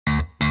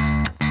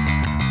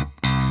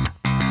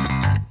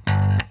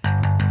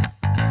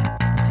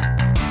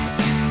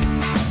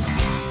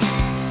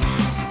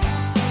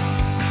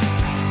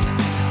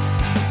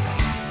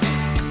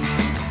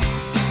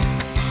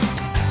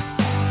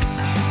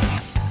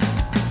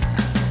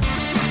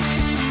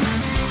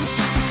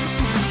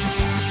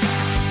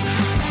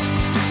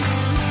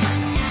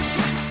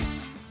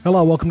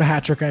Hello, welcome to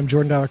Hat Trick. I'm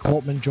Jordan Dyler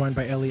Coltman, joined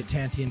by Elliot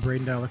Tanti and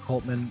Braden Dyler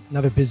Coltman.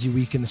 Another busy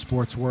week in the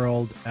sports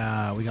world.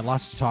 We got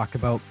lots to talk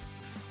about.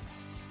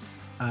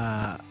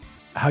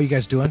 How you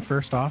guys doing?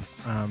 First off,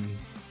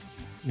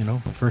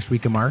 first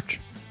week of March.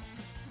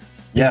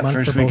 Yeah,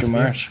 first week of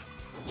March.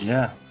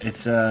 Yeah,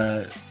 it's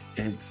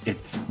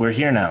we're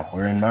here now.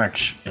 We're in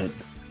March.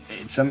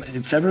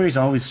 February's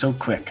always so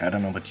quick. I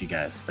don't know about you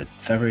guys, but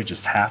February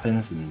just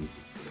happens, and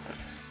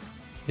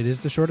it is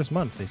the shortest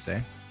month, they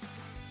say.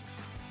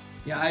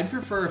 Yeah, I'd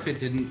prefer if it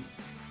didn't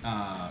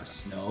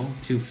snow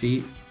 2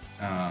 feet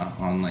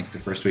on like the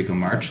first week of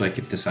March, like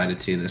it decided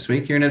to this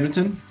week here in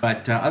Edmonton.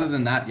 But other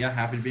than that, yeah,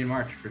 happy to be in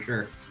March for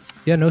sure.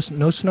 Yeah, no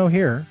snow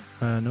here.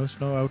 No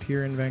snow out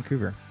here in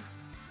Vancouver.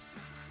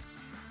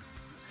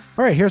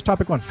 All right, here's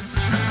topic one.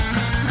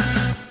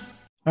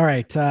 All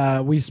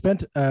right, we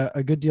spent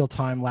a good deal of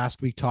time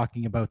last week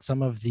talking about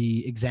some of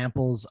the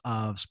examples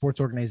of sports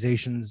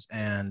organizations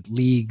and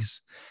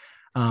leagues,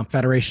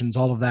 federations,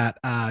 all of that,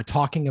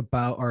 talking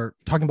about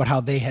how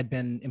they had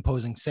been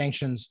imposing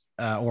sanctions,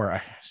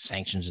 or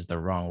sanctions is the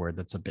wrong word.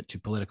 That's a bit too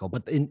political,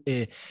 but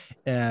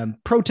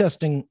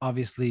protesting,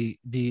 obviously,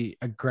 the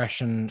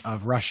aggression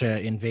of Russia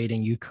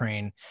invading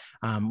Ukraine,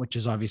 which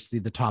is obviously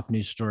the top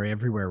news story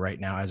everywhere right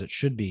now, as it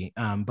should be.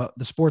 But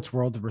the sports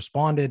world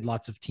responded.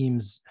 Lots of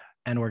teams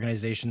and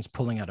organizations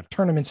pulling out of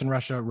tournaments in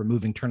Russia,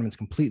 removing tournaments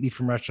completely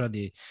from Russia,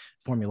 the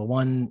Formula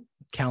One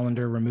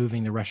calendar,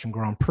 removing the Russian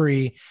Grand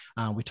Prix.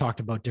 We talked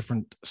about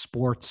different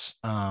sports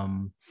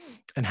and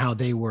how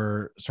they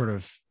were sort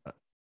of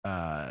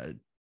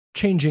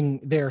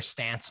changing their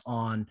stance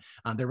on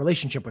their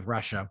relationship with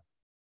Russia,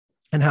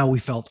 and how we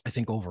felt, I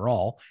think,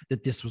 overall,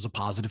 that this was a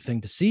positive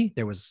thing to see.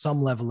 There was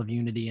some level of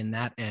unity in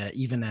that,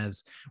 even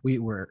as it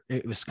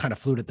was kind of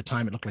fluid at the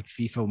time. It looked like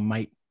FIFA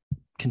might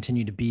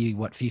continue to be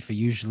what FIFA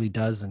usually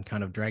does and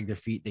kind of drag their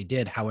feet. They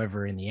did.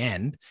 However, in the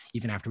end,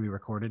 even after we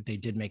recorded, they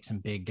did make some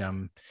big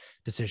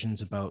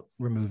decisions about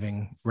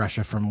removing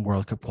Russia from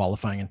World Cup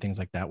qualifying and things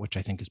like that, which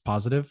I think is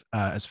positive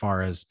as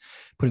far as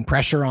putting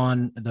pressure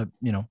on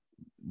the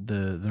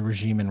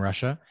regime in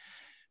Russia.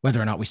 Whether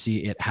or not we see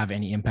it have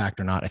any impact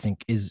or not, I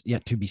think is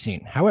yet to be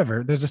seen.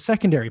 However, there's a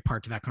secondary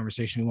part to that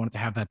conversation. We wanted to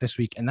have that this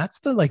week, and that's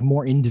the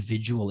more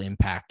individual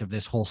impact of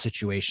this whole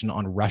situation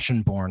on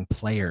Russian-born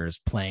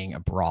players playing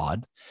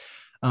abroad.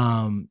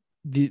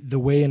 The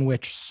way in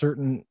which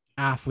certain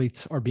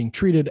athletes are being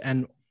treated,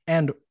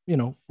 and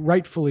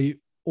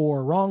rightfully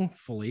or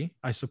wrongfully,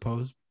 I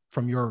suppose,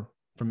 from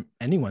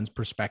anyone's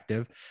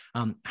perspective,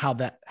 how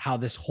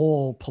this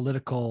whole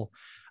political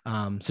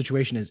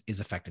situation is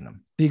affecting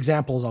them. The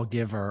examples I'll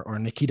give are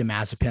Nikita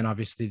Mazepin,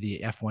 obviously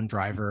the F1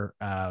 driver,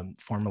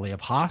 formerly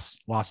of Haas,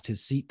 lost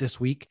his seat this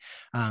week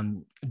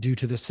due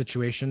to this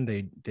situation.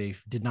 They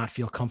did not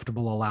feel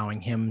comfortable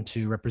allowing him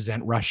to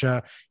represent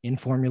Russia in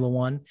Formula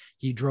One.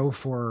 He drove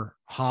for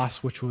Haas,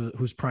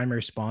 whose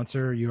primary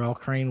sponsor,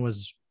 Uralkrane,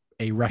 was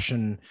a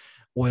Russian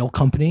oil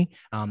company,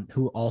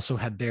 who also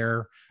had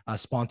their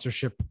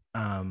sponsorship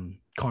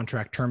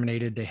contract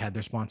terminated. They had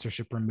their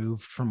sponsorship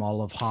removed from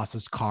all of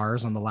Haas's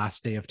cars on the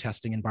last day of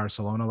testing in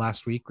Barcelona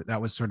last week.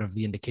 That was sort of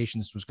the indication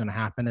this was going to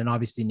happen. And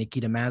obviously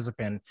Nikita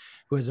Mazepin,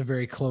 who has a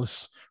very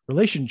close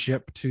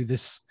relationship to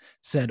this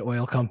said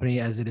oil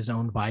company, as it is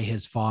owned by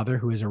his father,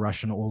 who is a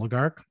Russian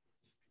oligarch.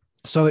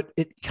 So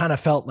it kind of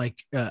felt like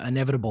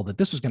inevitable that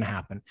this was going to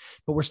happen.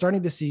 But we're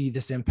starting to see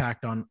this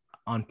impact on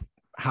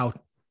how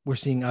we're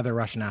seeing other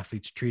Russian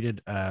athletes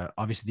treated.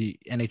 Obviously,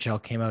 the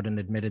NHL came out and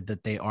admitted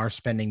that they are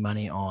spending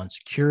money on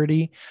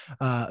security,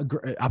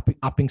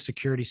 upping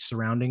security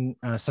surrounding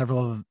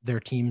several of their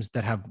teams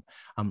that have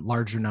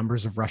larger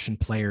numbers of Russian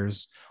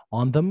players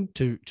on them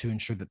to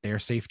ensure that their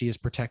safety is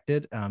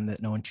protected,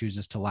 that no one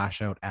chooses to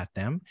lash out at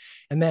them.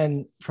 And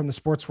then from the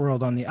sports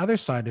world, on the other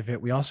side of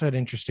it, we also had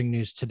interesting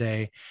news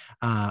today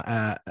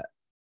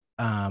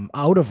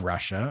out of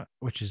Russia,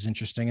 which is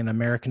interesting. An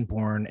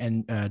American-born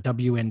and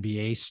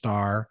WNBA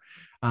star,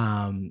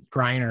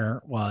 Brianna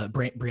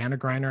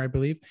Griner, I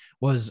believe,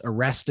 was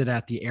arrested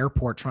at the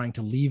airport trying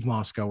to leave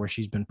Moscow, where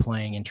she's been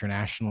playing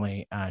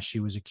internationally. She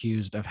was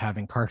accused of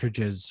having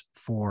cartridges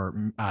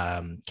for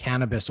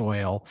cannabis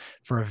oil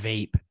for a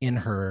vape in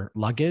her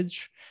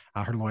luggage.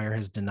 Her lawyer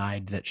has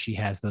denied that she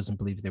has those and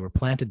believes they were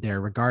planted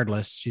there.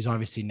 Regardless, she's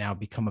obviously now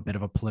become a bit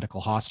of a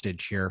political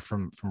hostage here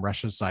from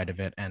Russia's side of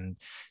it, and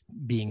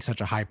being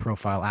such a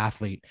high-profile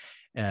athlete,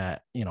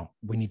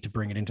 we need to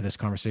bring it into this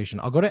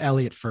conversation. I'll go to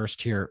Elliot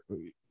first here.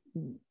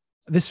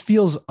 This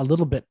feels a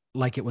little bit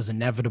like it was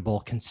inevitable,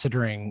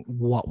 considering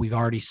what we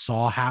already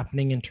saw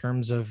happening in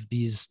terms of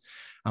these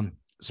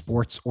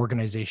sports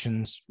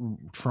organizations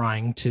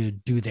trying to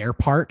do their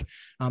part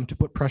to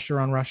put pressure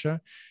on Russia.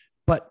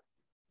 But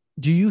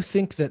do you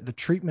think that the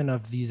treatment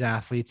of these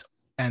athletes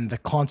and the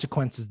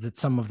consequences that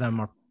some of them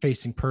are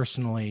facing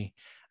personally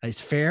is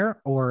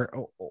fair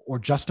or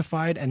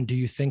justified? And do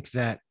you think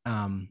that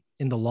in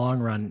the long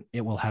run,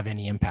 it will have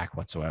any impact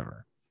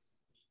whatsoever?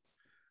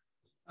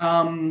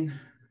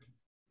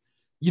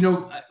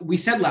 We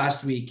said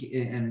last week,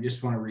 and I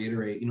just want to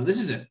reiterate, this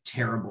is a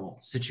terrible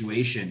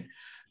situation.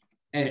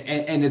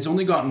 and it's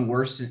only gotten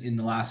worse in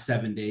the last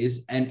 7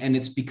 days, and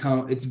it's a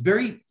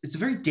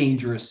very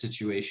dangerous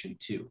situation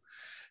too.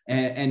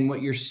 And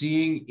what you're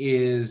seeing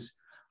is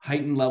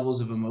heightened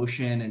levels of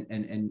emotion,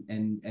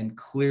 and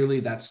clearly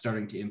that's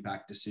starting to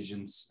impact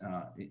decisions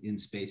in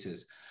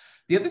spaces.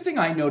 The other thing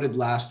I noted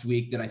last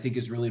week that I think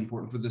is really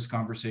important for this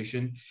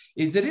conversation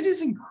is that it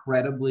is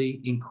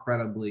incredibly,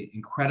 incredibly,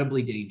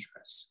 incredibly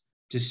dangerous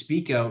to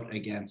speak out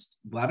against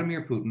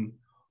Vladimir Putin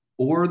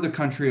or the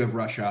country of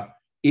Russia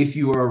if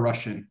you are a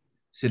Russian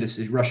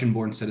citizen,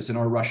 Russian-born citizen,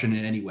 or Russian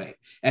in any way.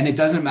 And it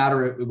doesn't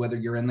matter whether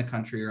you're in the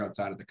country or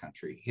outside of the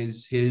country.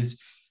 His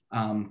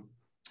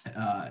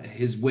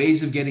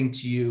ways of getting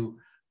to you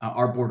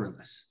are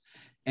borderless.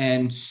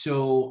 And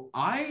so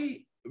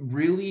I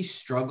really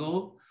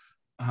struggle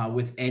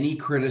with any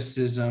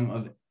criticism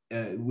of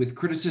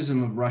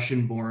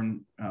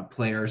Russian-born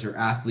players or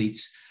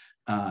athletes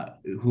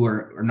who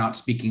are not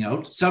speaking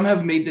out. Some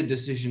have made the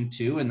decision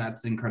too, and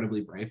that's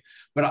incredibly brave.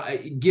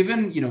 But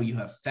given, you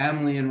have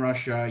family in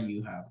Russia,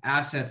 you have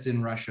assets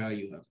in Russia,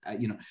 you have,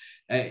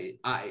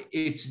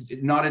 it's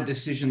not a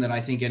decision that I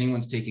think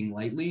anyone's taking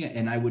lightly.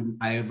 And I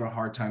have a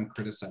hard time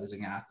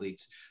criticizing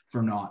athletes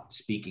for not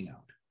speaking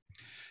out.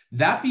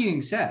 That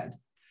being said,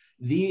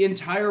 the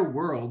entire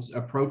world's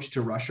approach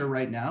to Russia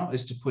right now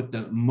is to put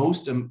the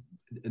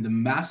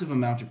massive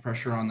amount of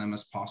pressure on them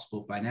as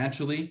possible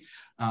financially.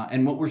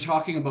 And what we're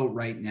talking about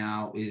right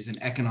now is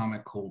an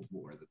economic Cold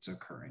War that's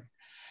occurring.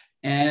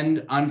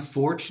 And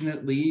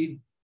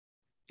unfortunately,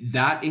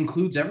 that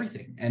includes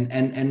everything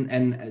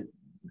and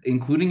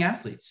including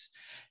athletes.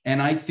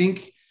 And I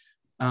think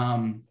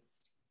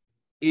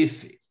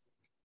if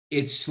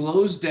it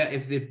slows down,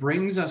 if it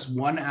brings us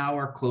 1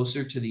 hour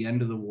closer to the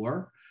end of the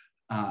war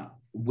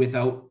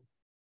without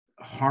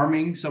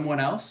harming someone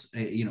else,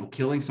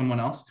 killing someone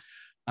else,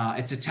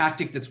 it's a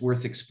tactic that's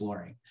worth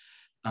exploring.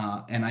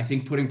 And I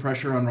think putting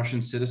pressure on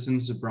Russian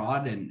citizens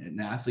abroad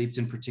and athletes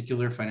in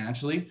particular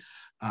financially,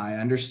 I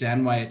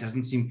understand why it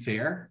doesn't seem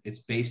fair. It's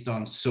based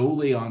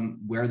solely on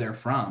where they're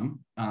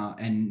from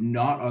and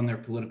not on their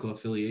political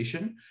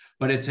affiliation,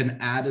 but it's an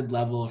added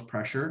level of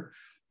pressure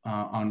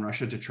on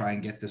Russia to try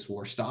and get this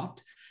war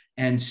stopped.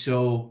 And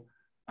so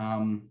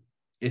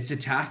it's a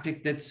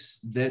tactic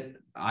that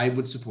I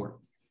would support.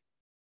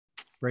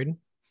 Braden?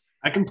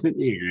 I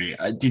completely agree.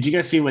 Did you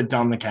guys see what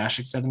Dominik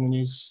Hasek said in the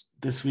news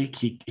this week?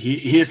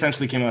 He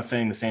essentially came out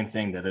saying the same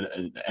thing, that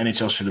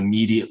NHL should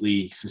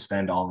immediately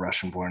suspend all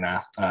Russian-born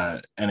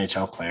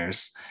NHL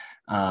players.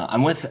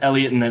 I'm with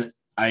Elliot in that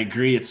I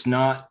agree it's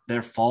not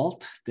their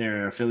fault,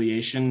 their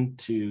affiliation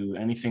to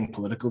anything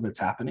political that's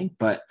happening.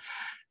 But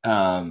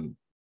Putin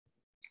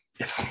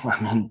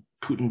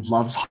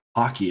loves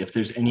hockey. If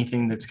there's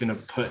anything that's going to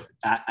put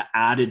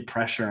added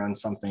pressure on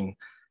something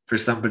for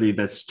somebody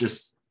that's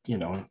just,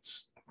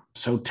 it's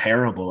so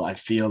terrible, I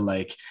feel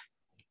like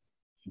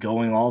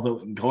going all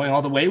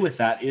the way with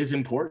that is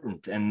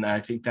important. And I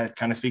think that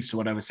kind of speaks to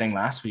what I was saying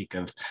last week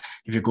of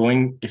if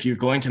you're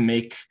going to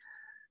make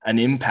an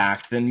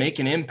impact, then make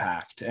an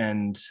impact.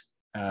 And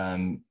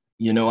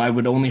I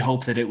would only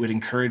hope that it would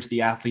encourage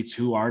the athletes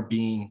who are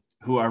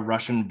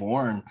Russian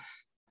born.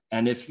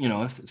 And if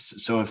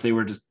they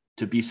were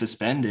to be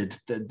suspended,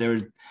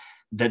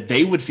 that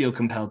they would feel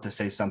compelled to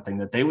say something,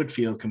 that they would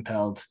feel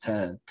compelled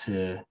to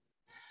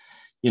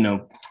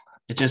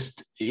it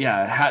just,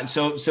 yeah.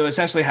 So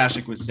essentially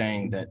Hasek was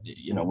saying that,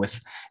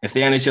 if the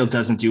NHL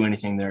doesn't do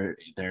anything,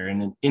 they're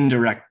in an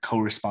indirect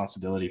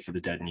co-responsibility for the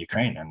dead in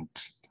Ukraine. And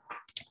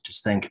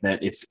just think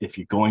that if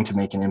you're going to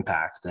make an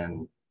impact,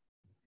 then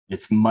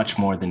it's much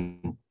more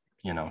than,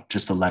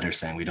 just a letter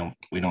saying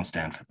we don't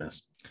stand for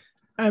this.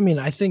 I mean,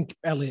 I think,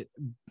 Elliot,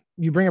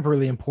 you bring up a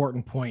really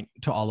important point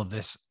to all of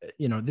this.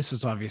 This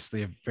is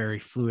obviously a very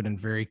fluid and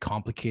very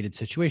complicated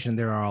situation.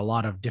 There are a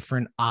lot of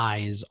different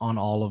eyes on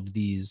all of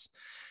these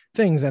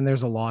things, and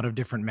there's a lot of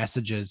different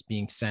messages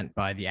being sent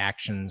by the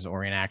actions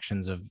or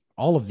inactions of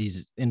all of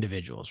these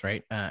individuals,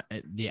 right?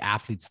 The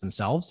athletes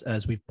themselves,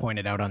 as we've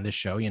pointed out on this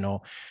show,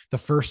 the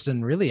first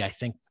and really, I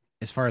think,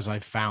 as far as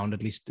I've found,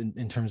 at least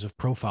in terms of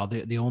profile,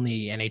 the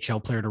only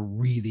NHL player to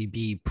really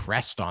be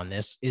pressed on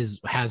this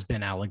has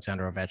been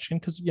Alexander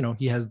Ovechkin, because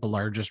he has the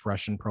largest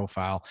Russian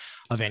profile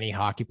of any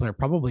hockey player,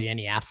 probably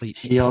any athlete.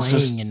 He also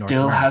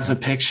still has a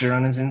picture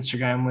on his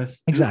Instagram with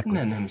exactly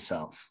Putin and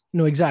himself.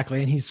 No,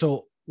 exactly, and he's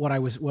so. What I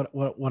was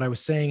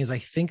saying is, I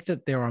think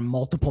that there are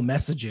multiple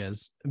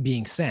messages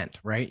being sent,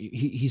 right?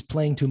 He's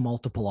playing to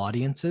multiple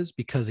audiences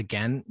because,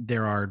 again,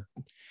 there are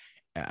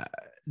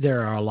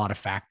a lot of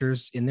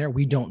factors in there.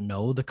 We don't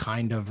know the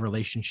kind of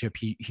relationship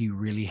he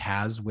really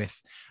has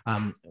with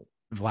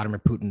Vladimir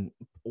Putin,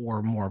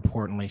 or more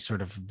importantly,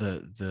 sort of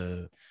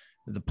the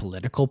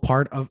political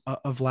part of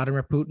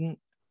Vladimir Putin,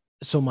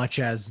 so much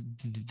as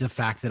the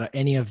fact that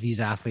any of these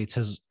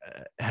athletes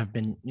have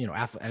been,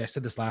 I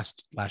said this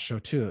last show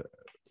too.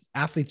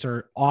 Athletes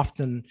are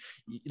often,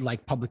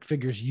 like public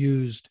figures,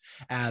 used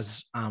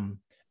as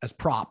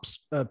props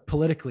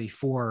politically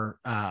for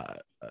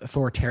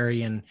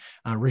authoritarian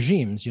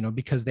regimes,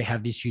 because they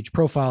have these huge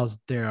profiles.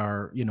 There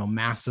are,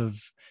 massive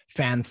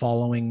fan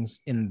followings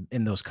in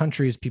those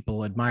countries.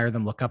 People admire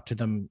them, look up to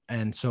them.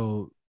 And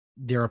so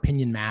their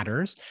opinion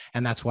matters.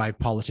 And that's why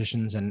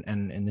politicians and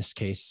in this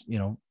case,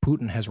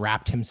 Putin has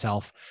wrapped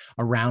himself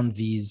around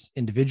these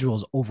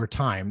individuals over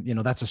time.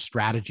 That's a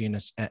strategy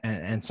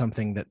and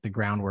something that the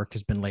groundwork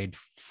has been laid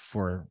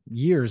for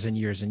years and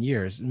years and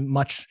years,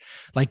 much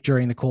like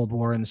during the Cold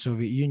War in the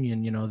Soviet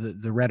Union.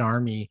 The Red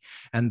Army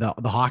and the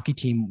hockey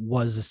team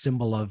was a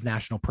symbol of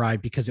national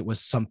pride because it was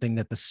something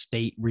that the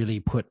state really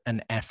put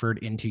an effort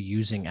into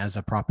using as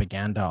a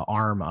propaganda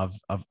arm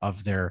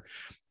of their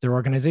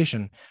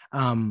organization.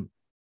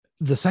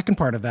 The second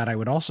part of that, I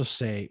would also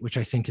say, which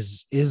I think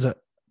is a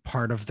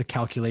part of the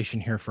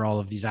calculation here for all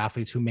of these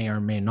athletes who may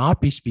or may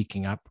not be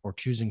speaking up or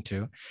choosing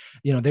to,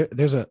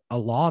 there's a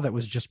law that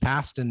was just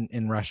passed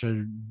in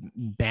Russia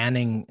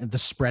banning the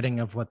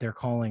spreading of what they're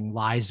calling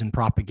lies and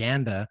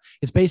propaganda.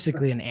 It's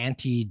basically an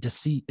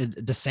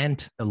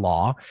anti-dissent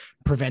law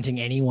preventing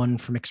anyone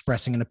from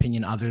expressing an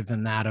opinion other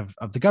than that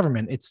of the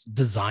government. It's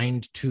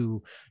designed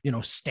to,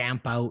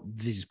 stamp out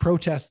these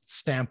protests,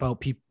 stamp out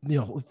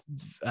people,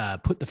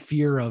 put the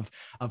fear of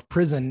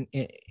prison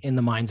in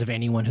the minds of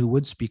anyone who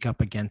would speak up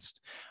against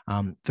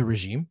the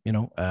regime.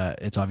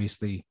 It's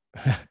obviously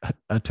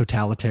a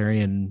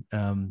totalitarian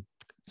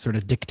sort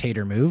of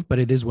dictator move, but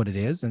it is what it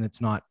is, and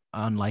it's not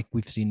unlike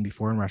we've seen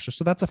before in Russia.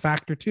 So that's a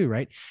factor too,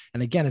 right?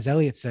 And again, as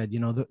Elliot said,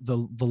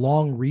 the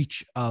long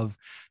reach of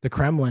the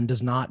Kremlin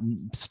does not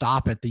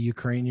stop at the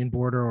Ukrainian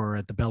border or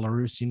at the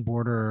Belarusian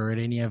border or at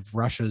any of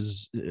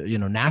Russia's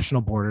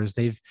national borders.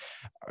 They've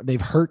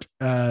hurt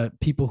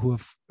people who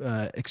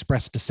have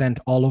expressed dissent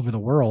all over the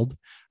world.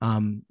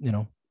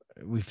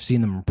 We've seen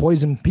them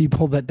poison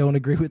people that don't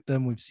agree with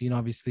them. We've seen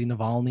obviously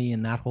Navalny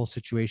in that whole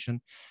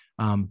situation.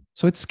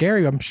 So it's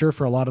scary, I'm sure,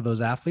 for a lot of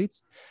those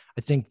athletes.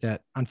 I think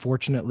that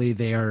unfortunately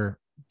they are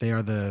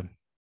the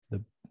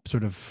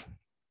sort of,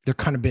 they're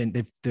kind of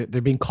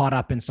they're being caught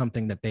up in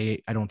something that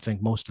I don't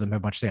think most of them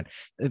have much stand.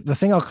 The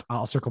thing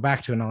I'll circle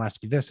back to, and I'll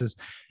ask you this, is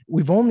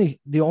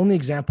the only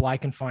example I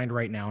can find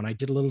right now, and I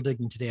did a little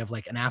digging today, of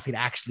like an athlete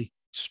actually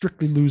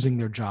strictly losing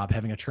their job,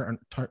 having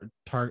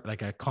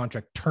like a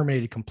contract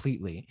terminated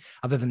completely,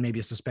 other than maybe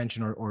a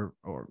suspension or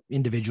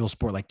individual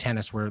sport like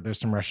tennis, where there's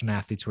some Russian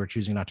athletes who are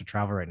choosing not to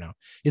travel right now,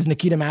 is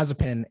Nikita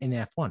Mazepin in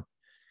F1.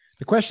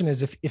 The question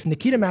is, if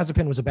Nikita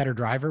Mazepin was a better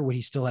driver, would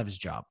he still have his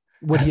job?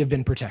 Would he have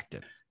been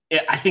protected?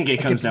 I think it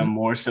comes down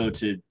more so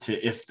to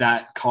if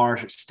that car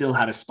still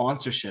had a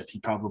sponsorship, he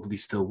probably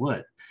still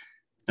would.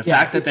 The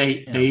fact that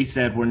they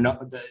said we're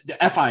not, the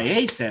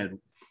FIA said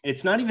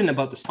it's not even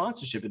about the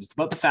sponsorship. It's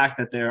about the fact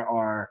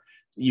that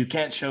you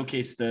can't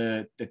showcase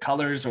the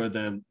colors or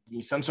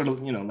some sort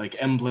of, like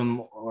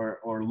emblem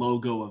or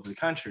logo of the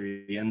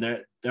country. And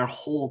their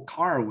whole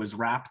car was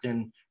wrapped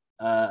in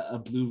a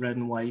blue, red,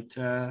 and white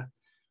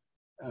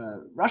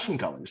Russian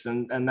colors.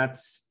 And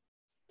that's,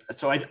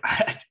 so I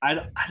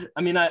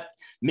mean,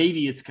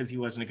 maybe it's because he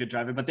wasn't a good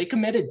driver, but they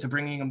committed to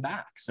bringing him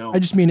back. So I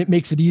just mean it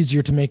makes it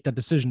easier to make that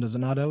decision, does it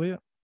not, Elliot?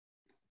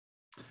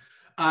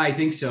 I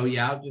think so.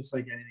 Yeah. Just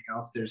like anything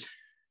else,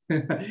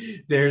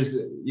 there's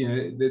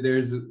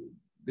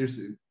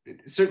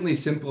certainly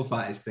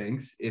simplifies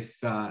things if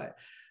you're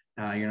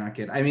not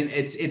good. I mean,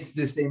 it's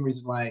the same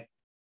reason why,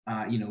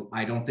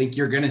 I don't think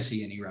you're going to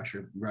see any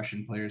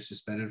Russian players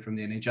suspended from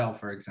the NHL,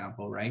 for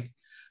example. Right.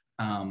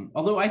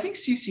 Although I think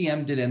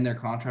CCM did end their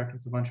contract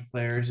with a bunch of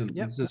players,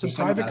 and some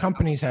private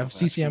companies have.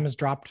 CCM has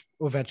dropped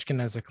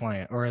Ovechkin as a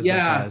client or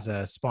as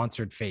a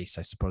sponsored face.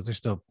 I suppose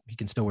he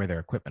can still wear their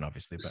equipment,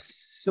 obviously. But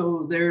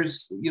so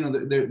there's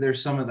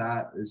there's some of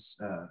that is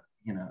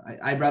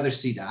I'd rather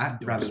see that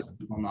rather than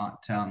people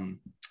not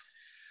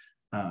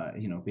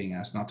being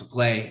asked not to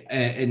play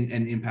and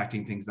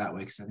impacting things that way,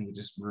 because I think it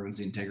just ruins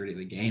the integrity of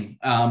the game.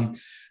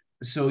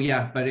 So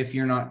yeah, but if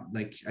you're not,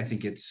 like, I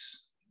think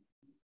it's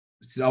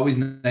always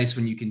nice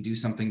when you can do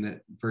something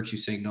that virtue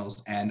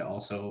signals and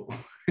also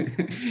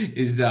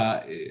is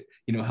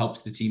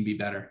helps the team be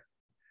better.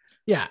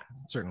 Yeah,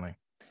 certainly.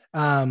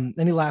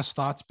 Any last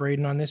thoughts,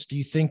 Braden, on this? Do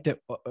you think that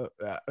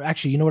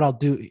actually, you know what I'll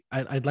do?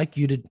 I'd like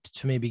you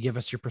to maybe give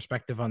us your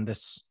perspective on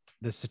this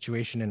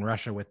situation in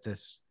Russia with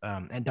this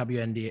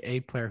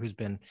WNBA player who's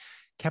been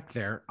kept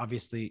there.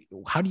 Obviously,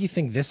 how do you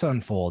think this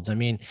unfolds? I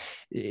mean,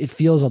 it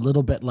feels a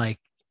little bit like,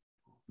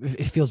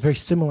 it feels very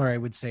similar, I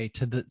would say,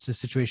 to the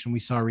situation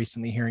we saw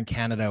recently here in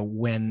Canada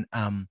when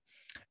Meng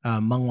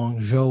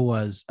Wanzhou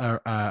was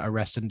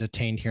arrested and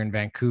detained here in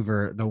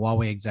Vancouver, the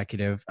Huawei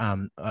executive,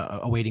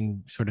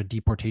 awaiting sort of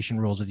deportation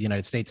rules with the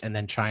United States, and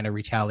then China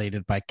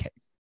retaliated by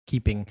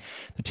keeping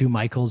the two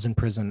Michaels in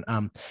prison.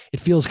 It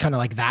feels kind of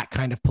like that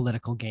kind of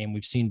political game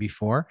we've seen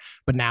before,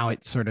 but now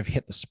it's sort of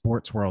hit the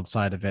sports world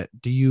side of it.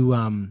 Do you,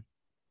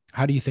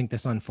 how do you think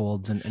this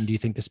unfolds, and do you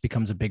think this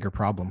becomes a bigger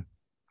problem?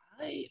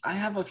 I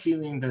have a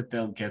feeling that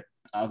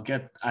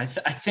I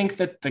think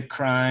that the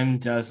crime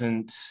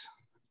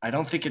I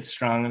don't think it's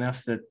strong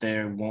enough that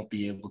they won't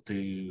be able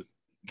to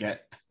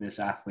get this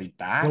athlete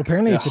back. Well,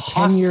 apparently it's a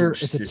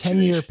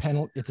 10-year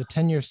penalty. It's a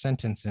 10-year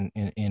sentence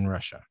in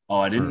Russia. Oh,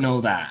 I didn't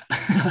know that.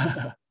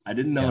 I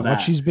didn't know that.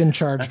 What she's been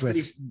charged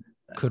with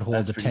could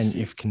hold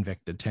if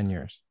convicted, 10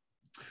 years.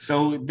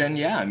 So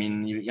then, I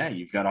mean,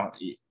 you've got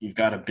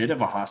a bit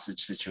of a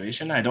hostage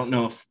situation. I don't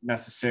know if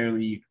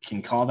necessarily you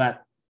can call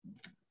that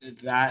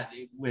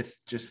with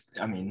just,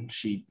 I mean,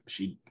 she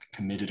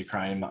committed a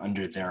crime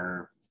under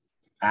their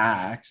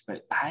acts,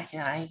 but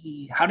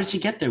how did she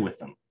get there with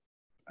them?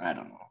 I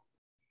don't know.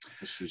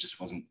 She just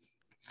wasn't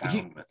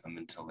found with them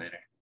until later.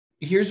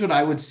 Here's what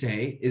I would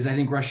say is I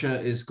think Russia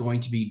is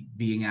going to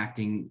be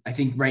acting. I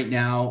think right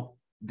now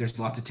there's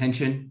lots of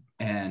tension,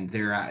 and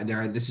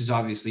this is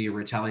obviously a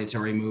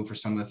retaliatory move for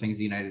some of the things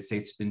the United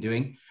States has been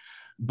doing.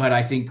 But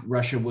I think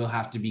Russia will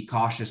have to be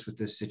cautious with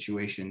this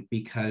situation,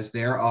 because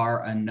there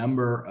are a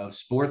number of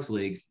sports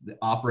leagues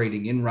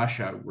operating in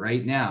Russia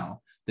right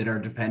now that are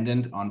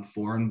dependent on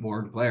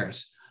foreign-born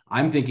players.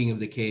 I'm thinking of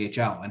the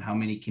KHL and how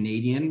many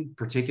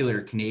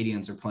particular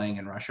Canadians are playing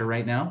in Russia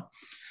right now.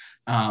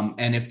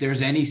 And if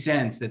there's any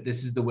sense that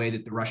this is the way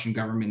that the Russian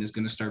government is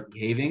going to start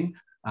behaving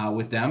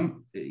with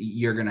them,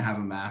 you're going to have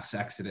a mass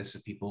exodus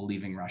of people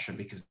leaving Russia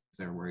because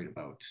they're worried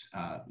about,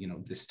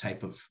 this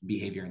type of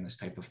behavior and this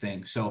type of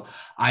thing. So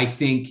I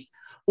think,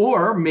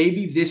 or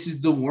maybe this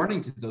is the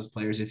warning to those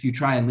players. If you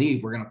try and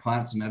leave, we're going to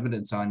plant some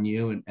evidence on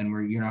you,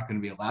 and you're not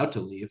going to be allowed to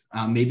leave.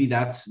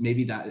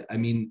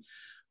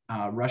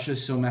 Russia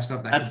is so messed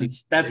up.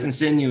 That's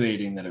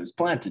insinuating that it was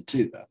planted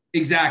too, though.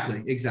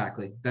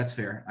 Exactly. That's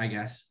fair, I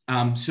guess.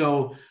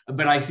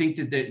 But I think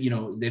that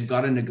they've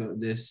got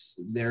to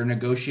they're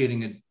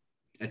negotiating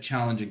a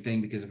challenging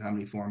thing because of how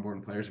many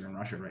foreign-born players are in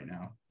Russia right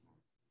now.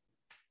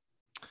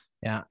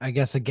 Yeah, I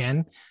guess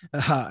again,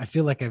 I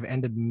feel like I've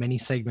ended many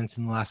segments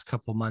in the last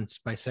couple of months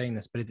by saying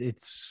this, but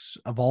it's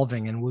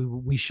evolving, and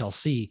we shall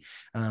see,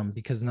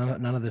 because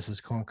none of this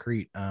is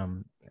concrete.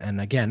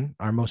 And again,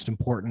 our most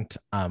important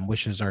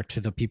wishes are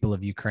to the people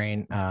of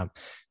Ukraine,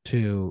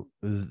 to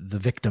the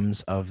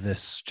victims of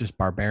this just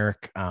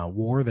barbaric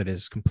war that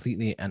is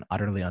completely and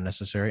utterly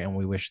unnecessary, and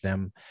we wish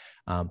them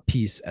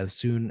peace as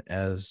soon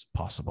as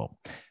possible.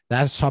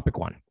 That's topic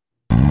 1.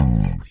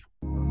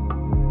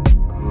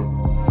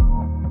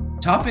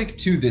 Topic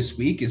 2 this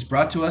week is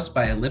brought to us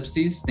by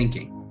Ellipses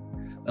Thinking.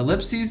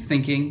 Ellipses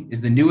Thinking is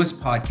the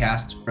newest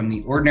podcast from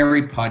the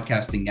Ordinary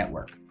Podcasting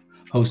Network.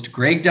 Host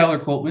Greg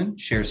Dowler-Coltman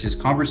shares his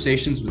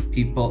conversations with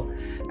people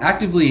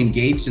actively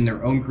engaged in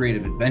their own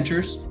creative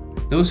adventures,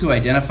 those who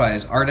identify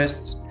as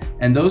artists,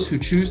 and those who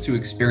choose to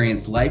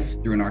experience life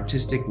through an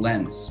artistic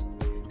lens.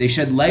 They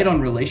shed light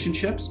on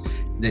relationships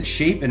that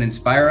shape and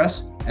inspire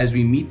us as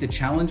we meet the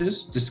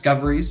challenges,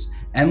 discoveries,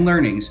 and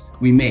learnings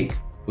we make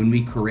when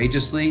we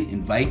courageously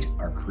invite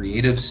our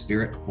creative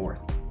spirit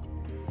forth.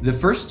 The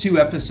first 2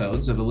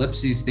 episodes of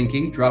Ellipses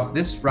Thinking drop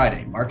this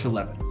Friday, March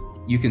 11th.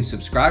 You can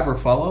subscribe or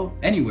follow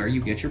anywhere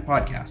you get your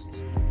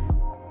podcasts.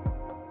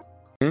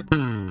 All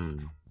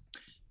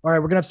right,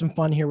 we're going to have some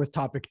fun here with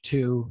topic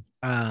 2.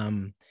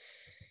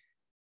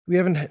 We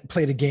haven't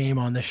played a game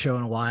on this show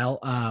in a while,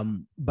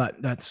 but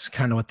that's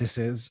kind of what this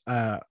is.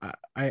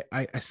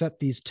 I set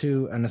these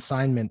 2 an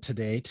assignment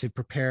today to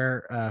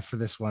prepare for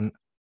this one.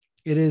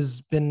 It has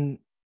been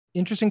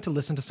interesting to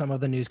listen to some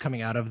of the news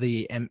coming out of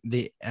the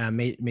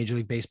Major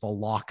League Baseball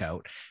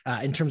lockout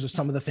in terms of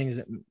some of the things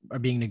that are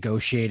being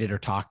negotiated or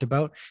talked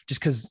about, just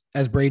because,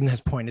 as Braden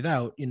has pointed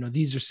out,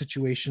 these are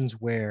situations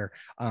where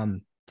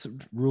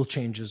rule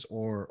changes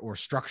or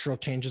structural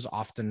changes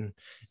often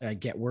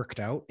get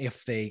worked out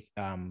if they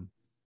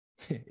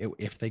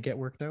get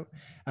worked out.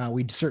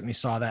 We certainly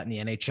saw that in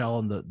the NHL,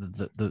 and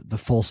the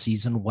full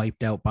season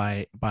wiped out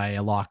by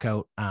a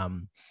lockout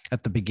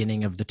at the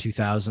beginning of the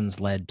 2000s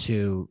led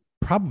to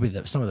probably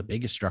some of the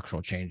biggest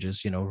structural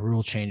changes,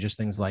 rule changes,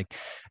 things like,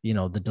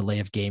 the delay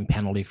of game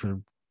penalty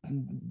for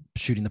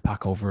shooting the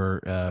puck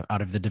over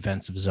out of the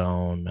defensive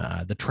zone,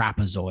 the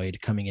trapezoid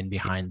coming in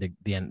behind the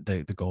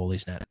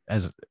goalie's net,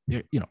 as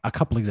a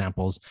couple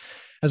examples,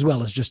 as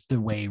well as just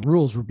the way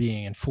rules were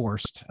being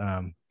enforced,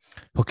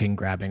 hooking,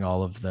 grabbing,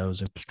 all of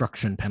those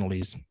obstruction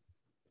penalties.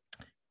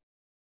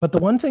 But the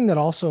one thing that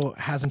also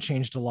hasn't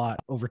changed a lot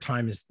over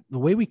time is the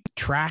way we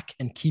track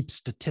and keep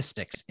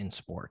statistics in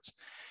sports.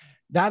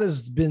 That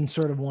has been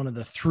sort of one of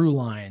the through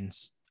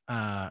lines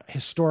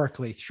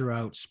historically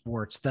throughout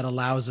sports that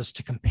allows us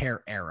to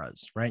compare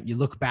eras, right? You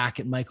look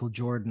back at Michael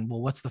Jordan. Well,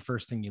 what's the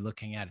first thing you're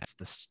looking at? It's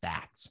the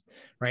stats,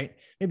 right?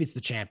 Maybe it's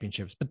the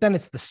championships, but then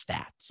it's the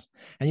stats.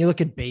 And you look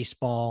at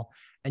baseball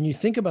and you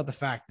think about the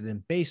fact that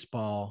in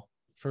baseball,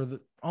 for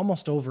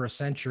almost over a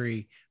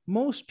century,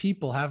 most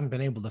people haven't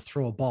been able to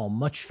throw a ball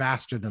much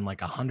faster than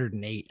like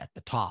 108 at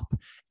the top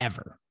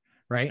ever,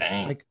 right?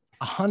 Dang. Like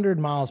 100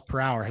 miles per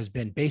hour has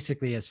been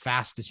basically as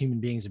fast as human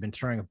beings have been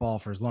throwing a ball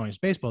for as long as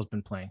baseball has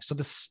been playing. So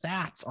the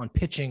stats on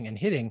pitching and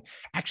hitting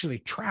actually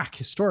track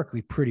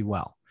historically pretty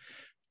well.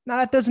 Now,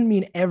 that doesn't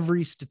mean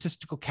every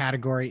statistical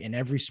category in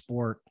every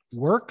sport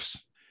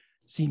works,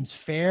 seems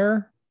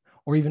fair,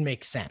 or even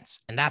makes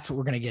sense. And that's what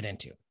we're going to get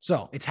into.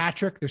 So it's hat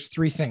trick. There's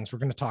 3 things we're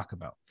going to talk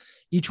about.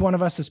 Each one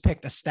of us has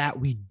picked a stat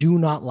we do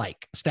not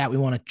like, a stat we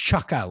want to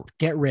chuck out,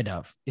 get rid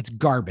of. It's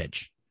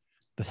garbage.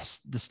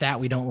 The stat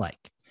we don't like.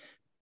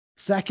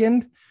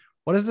 Second,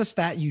 what is the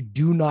stat you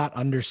do not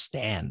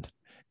understand?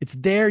 It's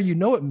there. You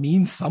know it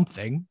means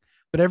something,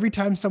 but every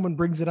time someone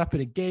brings it up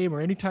in a game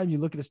or anytime you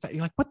look at a stat,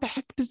 you're like, what the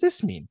heck does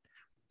this mean?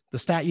 The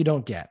stat you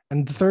don't get.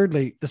 And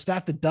thirdly, the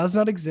stat that does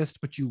not exist,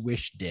 but you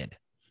wish did.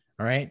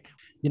 All right.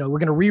 We're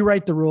going to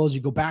rewrite the rules. You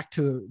go back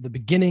to the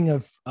beginning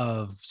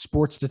of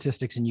sports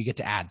statistics and you get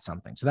to add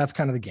something. So that's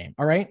kind of the game.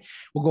 All right.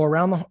 We'll go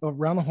around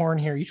the horn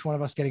here. Each one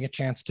of us getting a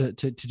chance to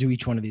do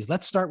each one of these.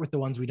 Let's start with the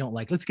ones we don't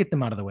like. Let's get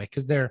them out of the way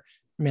because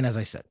as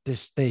I said,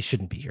 they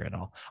shouldn't be here at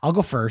all. I'll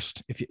go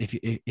first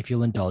if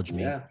you'll indulge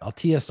me. Yeah. I'll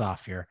tee us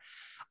off here.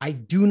 I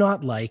do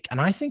not like,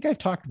 and I think I've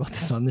talked about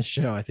this on this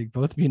show. I think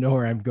both of you know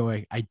where I'm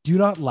going. I do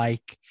not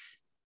like,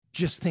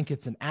 just think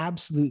it's an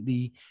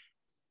absolutely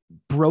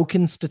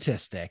broken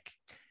statistic.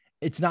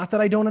 It's not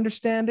that I don't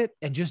understand it.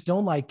 I just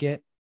don't like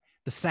it.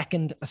 The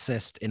second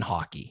assist in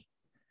hockey.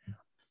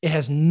 It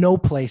has no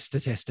place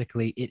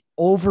statistically. It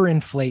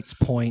overinflates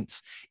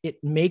points. It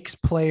makes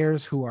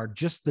players who are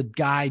just the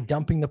guy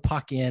dumping the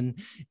puck in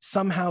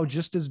somehow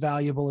just as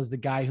valuable as the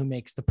guy who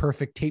makes the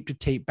perfect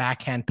tape-to-tape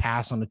backhand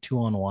pass on a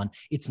 2-on-1.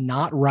 It's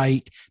not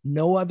right.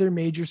 No other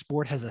major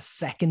sport has a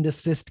second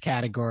assist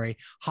category.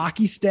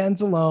 Hockey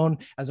stands alone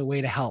as a way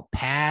to help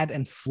pad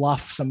and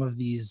fluff some of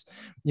these,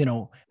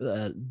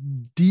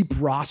 deep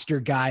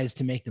roster guys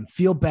to make them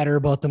feel better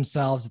about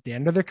themselves at the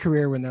end of their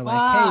career when they're like,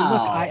 wow, hey,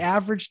 look, I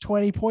averaged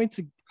 20 points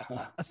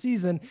a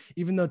season,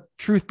 even though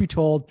truth be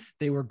told,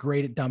 they were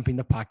great at dumping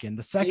the puck in.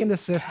 The second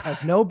assist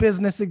has no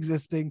business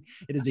existing.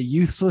 It is a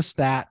useless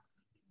stat.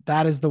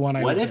 That is the one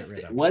I would get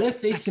rid of. What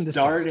if they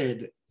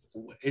started?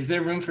 Is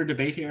there room for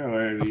debate here,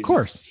 or of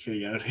course?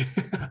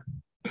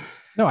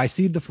 No, I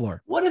cede the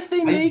floor. What if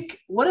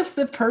what if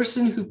the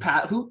person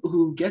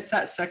who gets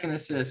that second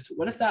assist,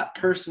 what if that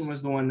person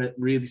was the one that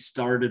really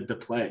started the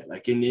play,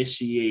 like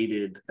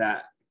initiated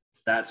that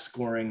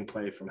scoring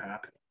play from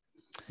happening?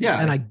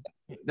 Yeah.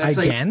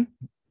 And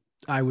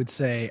I would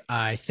say,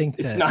 I think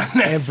it's that not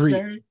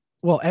necessary.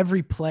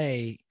 every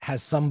play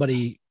has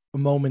somebody a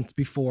moment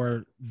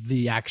before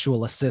the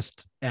actual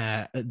assist,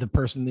 the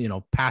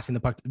person, passing the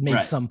puck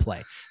made some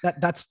play.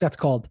 That's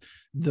called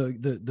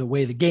the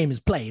way the game is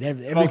played.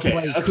 Every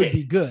play could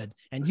be good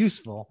and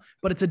useful,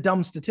 but it's a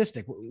dumb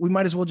statistic. We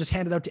might as well just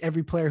hand it out to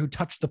every player who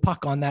touched the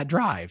puck on that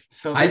drive.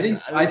 So I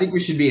think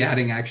we should be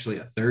adding actually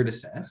a third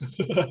assist.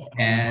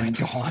 And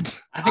oh my God,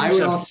 I think we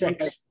should have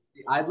 6.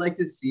 I'd like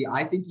to see.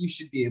 I think you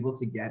should be able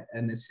to get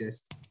an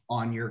assist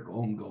on your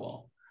own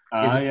goal.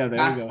 There you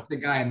go. The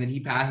guy, and then he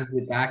passes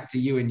it back to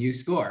you, and you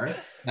score.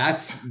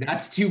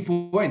 That's 2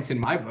 points in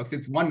my books.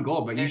 It's 1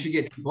 goal, but you should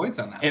get 2 points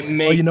on that.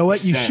 Well, you know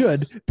what? You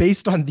should,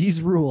 based on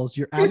these rules.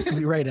 You're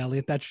absolutely right,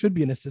 Elliot. That should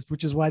be an assist,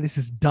 which is why this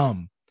is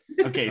dumb.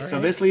 Okay,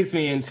 so this leads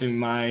me into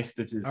my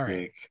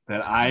statistic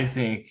that I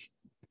think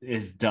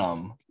is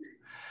dumb,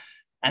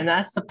 and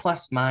that's the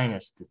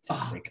plus-minus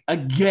statistic.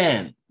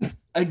 Again,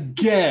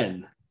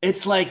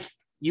 it's like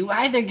you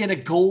either get a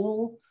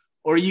goal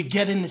or you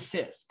get an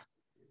assist.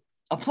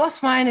 A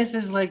plus minus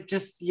is like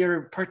just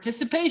your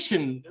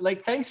participation.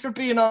 Like, thanks for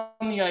being on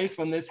the ice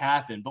when this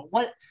happened.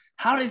 But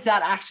how does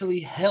that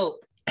actually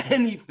help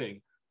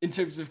anything in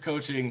terms of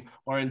coaching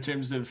or in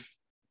terms of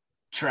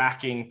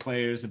tracking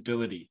players'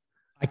 ability?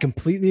 I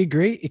completely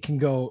agree.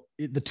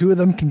 The two of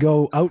them can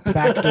go out the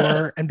back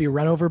door and be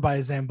run over by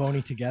a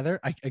Zamboni together.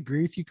 I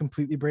agree with you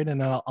completely, Braden.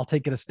 And I'll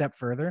take it a step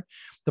further.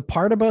 The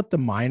part about the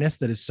minus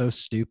that is so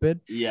stupid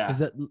is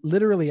that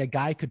literally a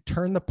guy could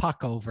turn the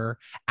puck over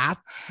at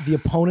the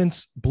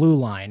opponent's blue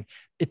line.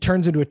 It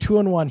turns into a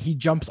 2-on-1. He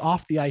jumps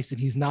off the ice and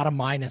he's not a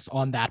minus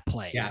on that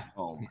play. Yeah.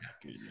 Oh my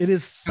goodness. It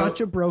is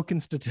such a broken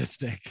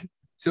statistic.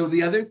 So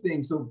the other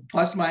thing,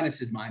 plus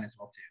minus is mine as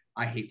well too.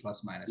 I hate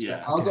plus minus.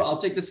 Yeah,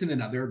 I'll take this in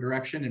another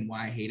direction, and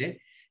why I hate it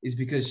is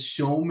because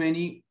so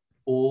many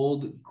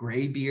old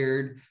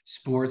graybeard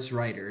sports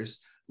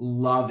writers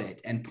love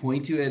it and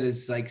point to it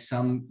as like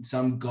some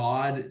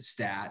god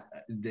stat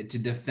to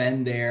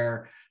defend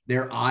their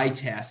eye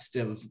test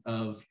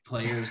of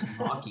players in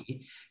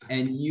hockey,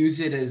 and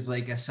use it as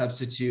like a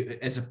substitute,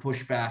 as a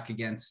pushback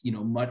against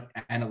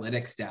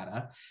analytics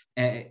data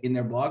in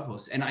their blog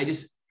posts. And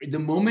the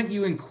moment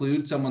you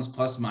include someone's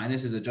plus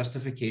minus as a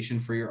justification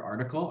for your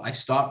article, I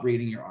stop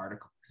reading your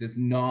article because it's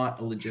not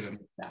a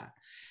legitimate stat.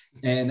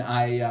 And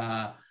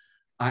I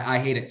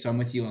hate it. So I'm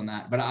with you on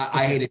that, but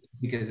I hate it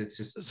because it's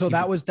just. So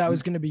that was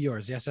going to be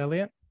yours. Yes,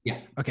 Elliot?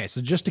 Yeah. Okay.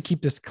 So just to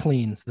keep this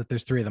clean, so that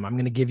there's 3 of them, I'm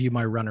going to give you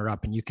my runner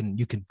up and you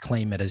can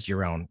claim it as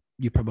your own.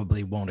 You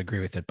probably won't agree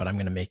with it, but I'm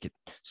going to make it.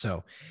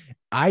 So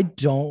I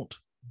don't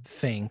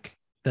think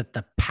that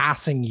the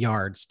passing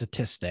yard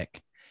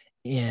statistic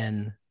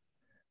in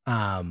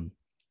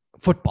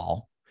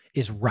football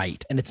is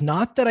right. And it's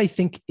not that I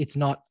think it's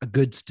not a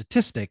good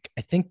statistic.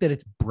 I think that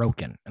it's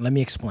broken. And let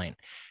me explain.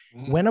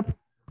 When a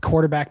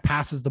quarterback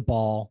passes the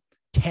ball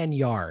 10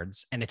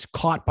 yards and it's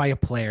caught by a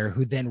player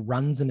who then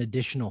runs an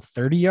additional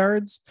 30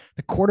 yards,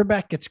 the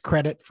quarterback gets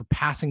credit for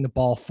passing the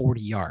ball 40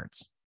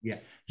 yards. Yeah.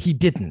 He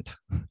didn't.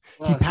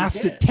 Well, he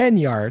passed it 10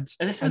 yards,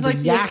 and this is is like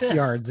like the yak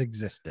yards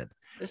existed.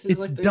 It's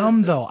like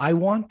dumb, though. I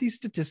want these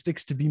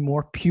statistics to be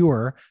more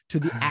pure to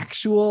the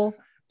actual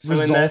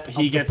result of the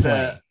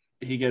play.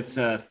 He gets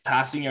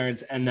passing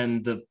yards, and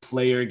then the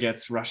player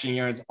gets rushing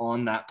yards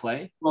on that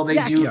play. Well, they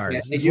do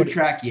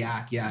track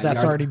yak. Yeah,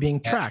 that's already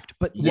being tracked.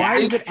 But why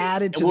is it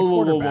added to the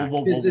quarterback?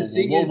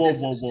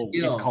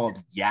 It's called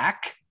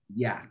yak.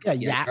 Yeah,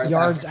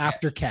 yards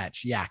after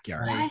catch. Yak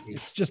yards.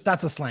 It's just,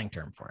 that's a slang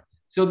term for it.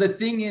 So the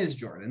thing is,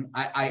 Jordan,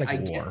 I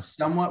get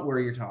somewhat where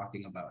you're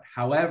talking about.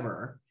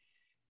 However,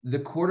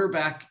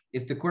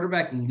 if the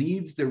quarterback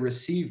leads the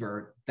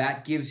receiver,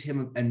 that gives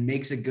him and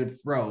makes a good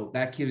throw,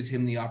 that gives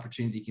him the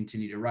opportunity to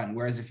continue to run.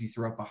 Whereas if you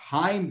throw it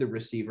behind the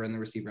receiver and the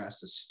receiver has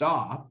to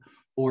stop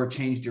or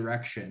change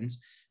directions,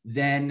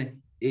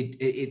 then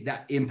it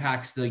that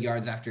impacts the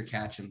yards after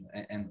catch and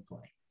the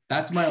play.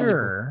 That's my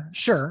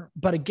sure.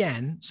 But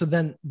again, so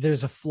then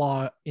there's a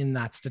flaw in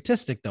that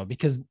statistic, though,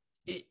 because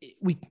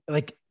we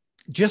like,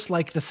 just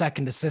like the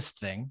second assist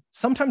thing,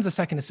 sometimes the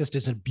second assist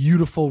is a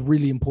beautiful,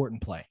 really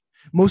important play.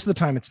 Most of the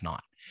time it's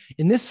not.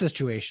 In this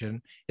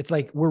situation, it's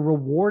like we're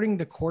rewarding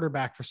the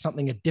quarterback for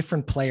something a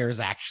different player is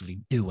actually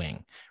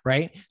doing,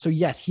 right? So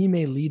yes, he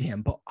may lead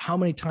him, but how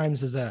many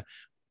times is a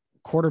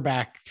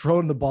quarterback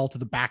throwing the ball to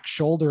the back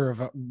shoulder of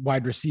a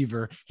wide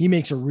receiver? He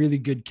makes a really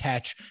good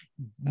catch,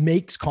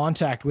 makes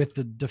contact with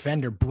the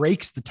defender,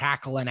 breaks the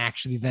tackle, and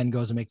actually then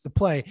goes and makes the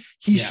play.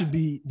 He should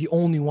be the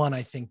only one,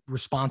 I think,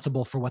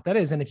 responsible for what that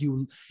is. And if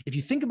you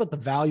think about the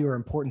value or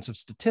importance of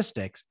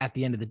statistics at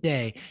the end of the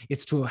day,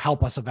 it's to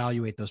help us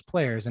evaluate those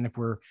players. And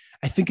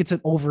I think it's an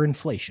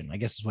overinflation, I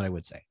guess is what I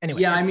would say.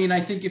 Anyway. Yeah. I mean,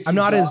 I think I'm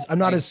not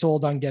as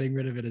sold on getting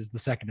rid of it as the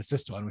second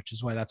assist one, which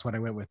is why that's what I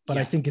went with. But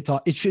I think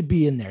it should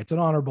be in there. It's an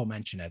honorable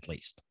mention, at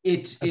least.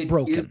 It's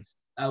broken.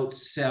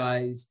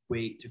 Outsized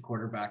weight to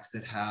quarterbacks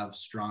that have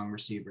strong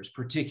receivers,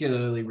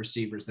 particularly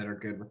receivers that are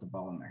good with the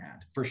ball in their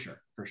hand, for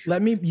sure.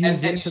 Let me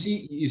use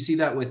you see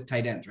that with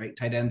tight ends, right?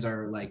 Tight ends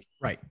are like,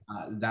 right.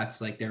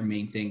 That's like their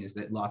main thing, is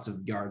that lots of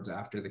yards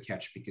after the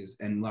catch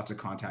and lots of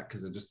contact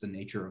because of just the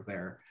nature of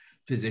their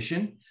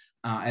position.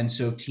 And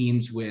so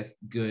teams with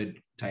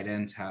good tight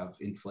ends have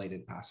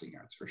inflated passing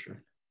yards for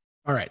sure.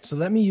 All right. So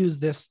let me use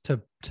this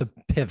to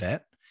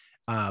pivot.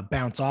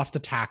 Bounce off the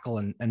tackle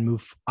and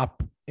move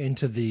up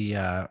into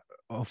the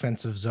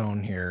offensive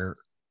zone here,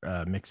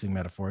 mixing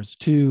metaphors,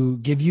 to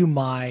give you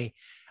my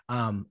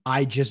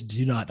I just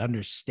do not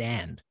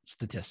understand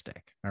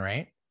statistic. All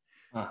right.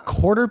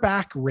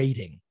 Quarterback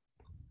rating.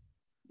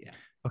 Yeah.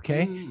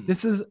 Okay.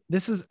 This is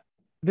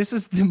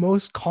the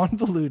most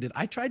convoluted.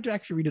 I tried to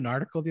actually read an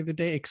article the other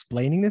day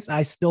explaining this.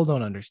 I still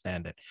don't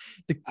understand it.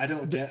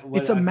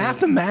 It's a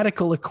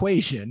mathematical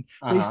equation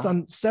based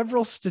on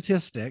several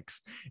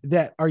statistics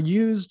that are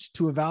used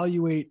to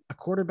evaluate a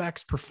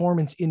quarterback's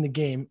performance in the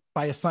game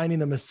by assigning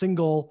them a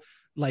single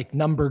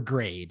number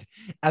grade,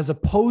 as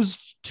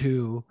opposed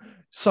to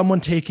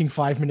someone taking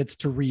 5 minutes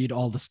to read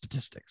all the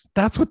statistics.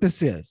 That's what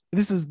this is.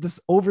 This is this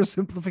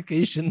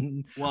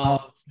oversimplification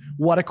of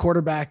what a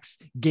quarterback's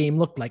game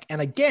looked like. And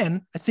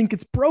again, I think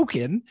it's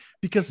broken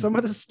because some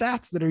of the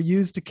stats that are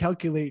used to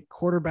calculate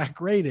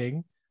quarterback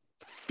rating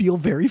feel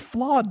very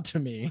flawed to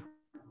me.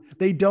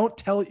 They don't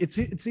tell it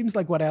seems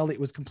like what Elliot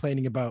was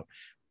complaining about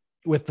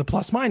with the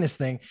plus minus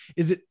thing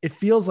is it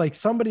feels like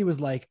somebody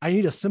was like, I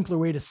need a simpler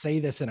way to say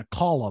this in a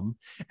column.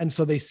 And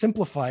so they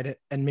simplified it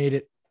and made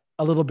it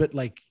a little bit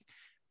like,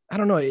 I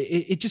don't know.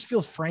 It just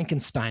feels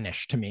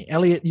Frankensteinish to me.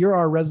 Elliot, you're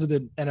our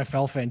resident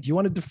NFL fan. Do you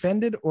want to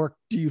defend it, or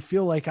do you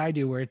feel like I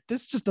do, where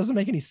this just doesn't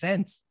make any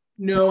sense?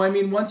 No, I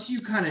mean, once you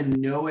kind of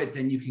know it,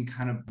 then you can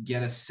kind of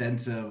get a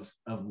sense of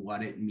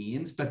what it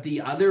means. But the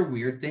other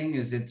weird thing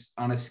is it's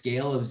on a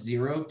scale of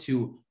 0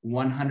 to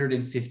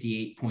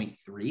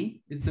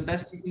 158.3 is the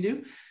best you can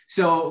do.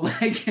 So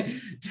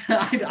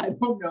I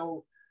don't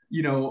know,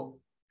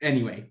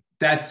 anyway.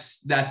 That's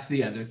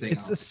the other thing.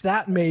 It's a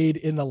stat made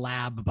in the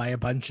lab by a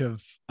bunch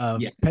of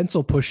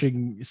pencil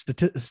pushing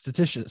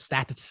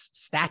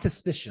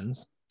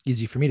statisticians.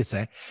 Easy for me to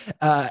say.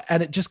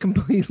 And it just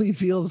completely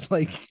feels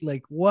like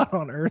what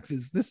on earth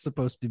is this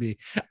supposed to be?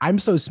 I'm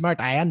so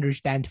smart. I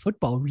understand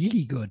football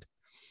really good.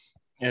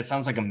 Yeah, it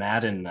sounds like a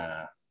Madden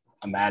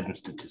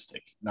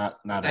statistic, not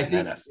an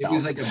NFL. It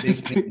was like a big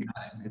thing.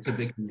 It's a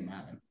big thing in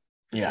Madden.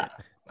 Yeah.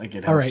 Like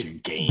it helps all right, you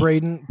game.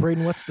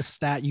 Braden, what's the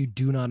stat you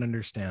do not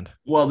understand?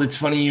 Well, it's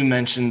funny you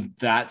mentioned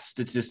that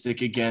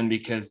statistic again,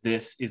 because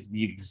this is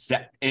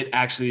it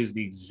actually is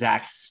the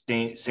exact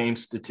same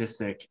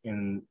statistic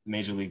in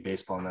Major League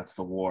Baseball, and that's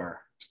the WAR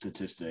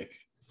statistic.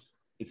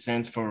 It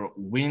stands for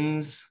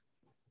wins.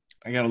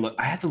 I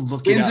had to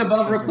look wins it up. Wins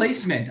above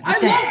replacement. What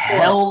the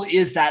hell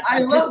is that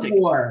statistic? I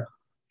love WAR.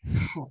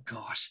 Oh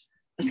gosh.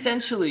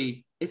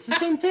 Essentially, it's the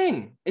same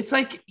thing. It's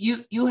like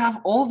you have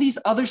all these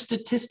other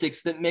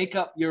statistics that make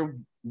up your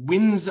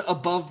wins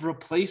above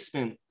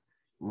replacement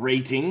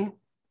rating.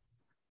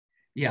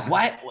 Yeah.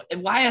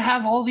 Why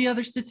have all the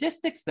other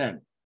statistics then?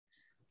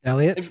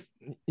 Elliot,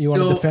 you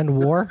want to defend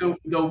WAR?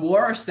 The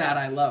WAR stat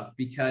I love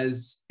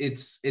because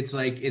it's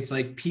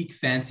like peak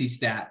fancy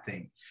stat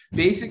thing.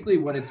 Basically,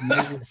 what it's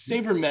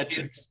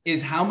sabermetrics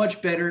is how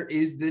much better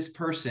is this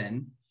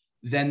person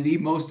than the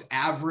most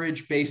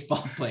average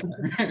baseball player?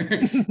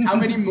 How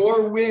many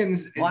more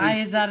wins? Why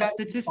is that a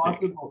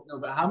statistic? No,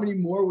 but how many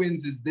more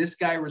wins is this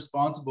guy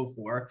responsible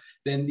for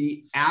than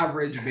the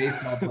average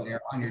baseball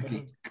player on your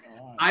team?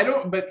 I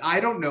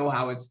don't know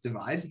how it's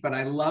devised, but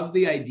I love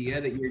the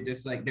idea that you're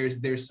just like,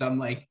 there's some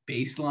like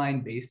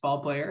baseline baseball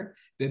player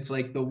that's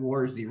like the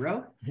WAR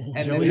 0.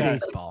 And Joey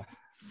Baseball.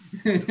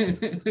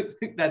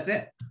 That's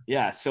it.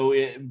 Yeah. So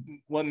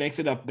what makes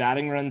it up?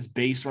 Batting runs,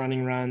 base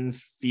running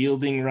runs,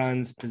 fielding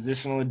runs,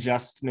 positional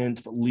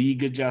adjustment,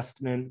 league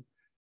adjustment,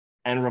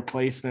 and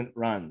replacement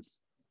runs.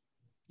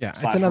 Yeah,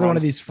 it's another one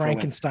of these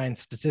Frankenstein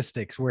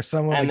statistics where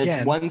someone and again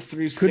it's 1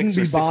 through 6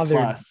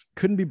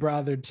 couldn't be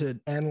bothered to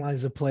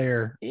analyze a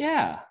player.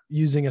 Yeah,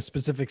 using a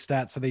specific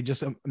stat, so they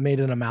just made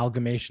an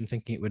amalgamation,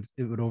 thinking it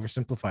would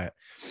oversimplify it.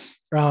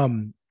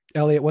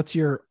 Elliot, what's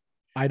your?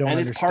 I don't. And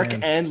it's park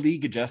and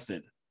league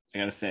adjusted. I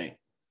gotta say,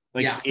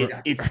 like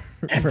it's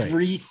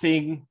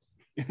everything.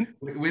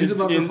 Wins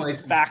above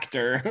replacement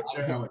factor. I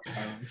don't know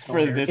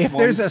for this. If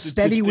there's a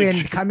steady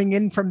wind coming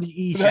in from the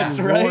east, that's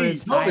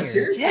right. No, but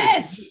seriously,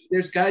 yes,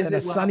 there's guys that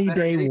a sunny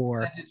day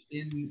WAR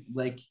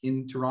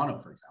in Toronto,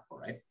 for example,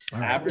 right?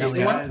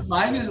 Average.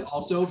 Mine is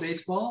also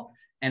baseball,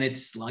 and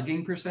it's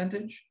slugging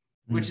percentage,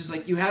 which is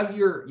like you have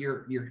your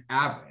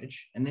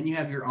average, and then you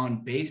have your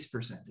on base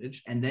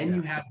percentage, and then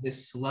you have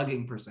this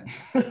slugging percentage.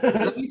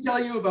 Let me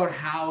tell you about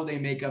how they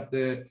make up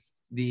the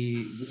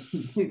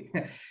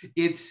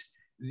it's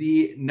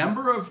the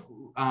number of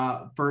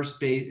first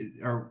base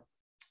or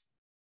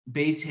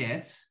base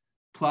hits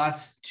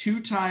plus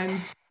 2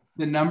 times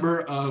the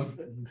number of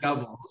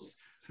doubles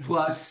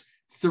plus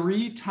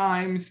 3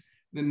 times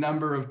the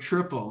number of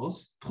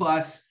triples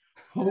plus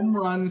home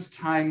runs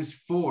times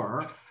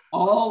 4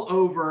 all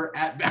over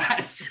at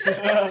bats.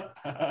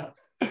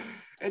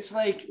 It's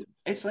like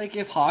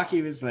if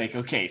hockey was like,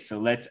 okay, so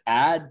let's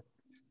add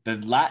the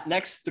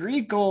next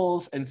 3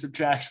 goals and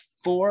subtract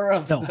 4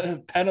 of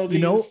the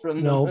penalties.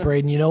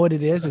 Braden, you know what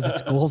it is?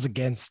 It's goals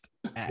against.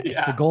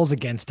 It's the goals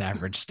against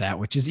average stat,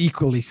 which is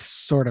equally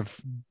sort of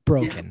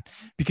broken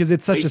because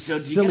it's such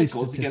silly goals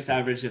statistic. Against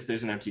average if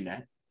there's an empty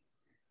net.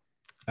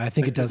 I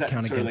think it does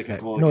count against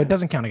that. No, it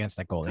doesn't count against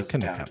that goal. It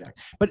couldn't count.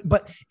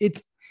 But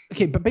it's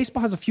okay. But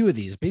baseball has a few of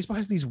these. Baseball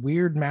has these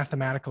weird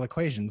mathematical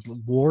equations.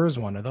 WAR is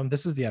one of them.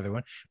 This is the other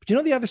one. But you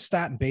know the other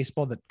stat in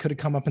baseball that could have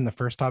come up in the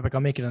first topic?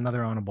 I'll make it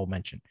another honorable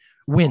mention.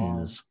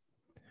 Wins.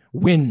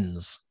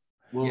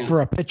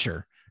 For a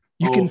pitcher.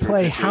 You can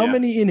play how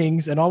many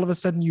innings, and all of a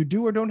sudden you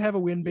do or don't have a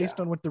win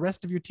based on what the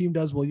rest of your team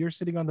does while you're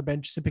sitting on the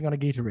bench sipping on a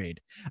Gatorade.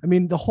 I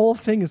mean, the whole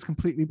thing is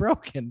completely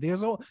broken.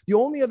 The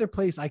only other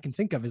place I can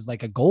think of is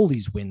like a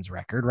goalie's wins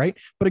record, right?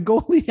 But a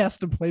goalie has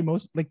to play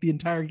the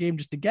entire game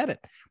just to get it.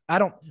 I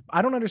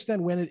don't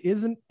understand when it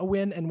isn't a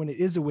win and when it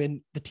is a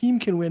win. The team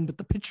can win, but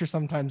the pitcher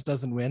sometimes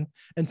doesn't win,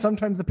 and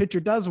sometimes the pitcher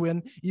does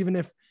win, even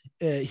if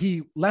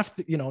he left.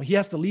 He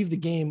has to leave the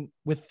game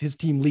with his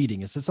team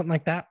leading. Is it something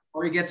like that?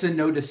 Or he gets a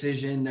no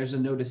decision. There's a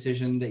no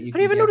decision that you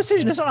can even no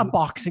decision. It's not a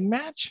boxing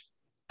match.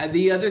 And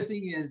the other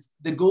thing is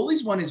the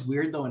goalies one is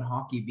weird though in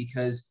hockey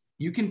because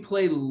you can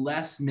play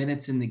less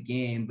minutes in the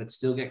game, but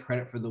still get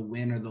credit for the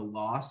win or the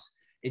loss.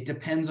 It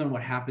depends on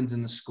what happens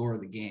in the score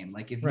of the game.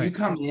 Like if you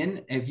come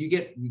in, if you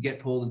get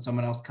pulled and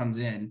someone else comes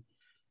in,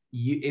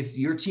 if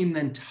your team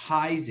then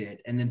ties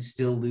it and then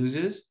still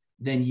loses,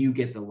 then you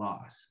get the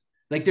loss.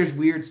 Like there's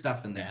weird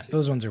stuff in there. Yeah,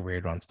 those ones are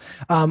weird ones.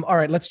 All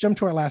right, let's jump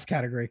to our last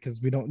category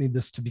because we don't need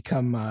this to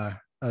become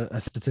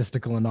a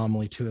statistical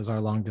anomaly too as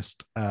our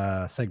longest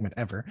segment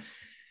ever.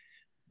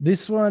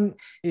 This one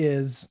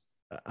is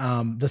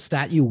the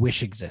stat you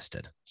wish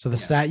existed. So the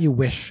stat you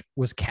wish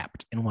was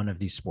kept in one of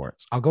these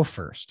sports. I'll go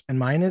first. And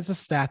mine is a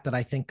stat that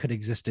I think could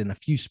exist in a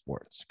few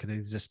sports. It could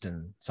exist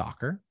in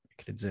soccer, it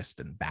could exist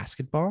in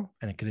basketball,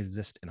 and it could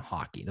exist in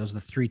hockey. Those are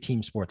the 3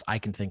 team sports I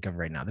can think of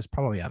right now. There's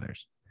probably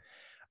others.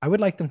 I would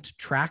like them to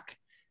track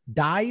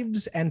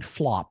dives and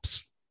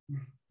flops.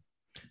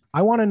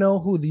 I want to know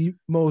who the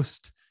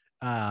most,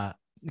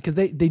 because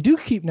they do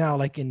keep now,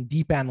 like in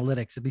deep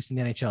analytics, at least in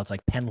the NHL, it's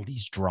like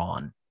penalties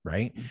drawn,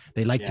 right?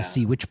 They like to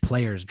see which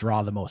players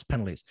draw the most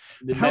penalties.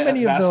 How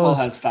many of those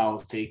has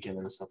fouls taken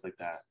and stuff like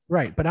that?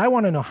 Right. But I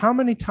want to know how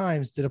many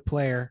times did a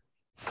player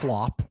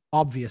flop?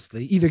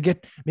 Obviously, either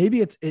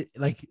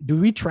do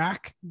we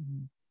track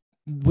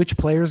which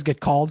players get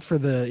called for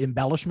the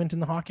embellishment in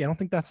the hockey? I don't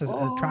think that's a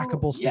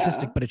trackable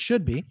statistic, but it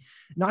should be.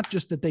 Not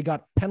just that they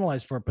got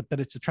penalized for it, but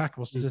that it's a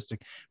trackable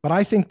statistic. But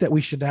I think that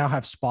we should now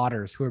have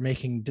spotters who are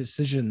making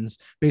decisions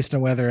based on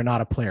whether or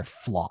not a player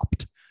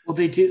flopped. Well,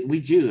 we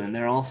do, and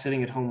they're all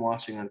sitting at home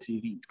watching on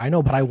TV. I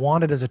know, but I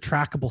want it as a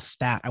trackable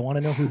stat. I want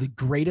to know who the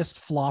greatest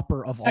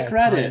flopper of all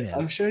time is.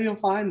 I'm sure you'll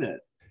find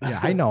it.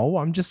 Yeah, I know.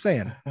 I'm just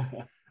saying.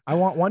 I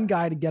want one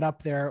guy to get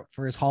up there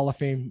for his Hall of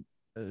Fame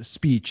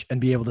speech and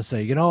be able to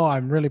say,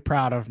 I'm really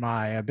proud of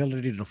my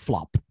ability to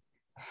flop.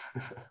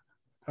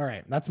 All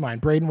right, that's mine.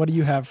 Braden, what do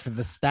you have for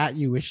the stat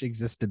you wish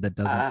existed that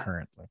doesn't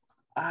currently?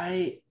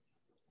 I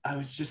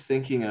was just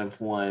thinking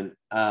of one.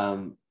 I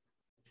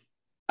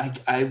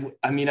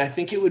mean, I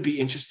think it would be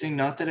interesting,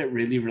 not that it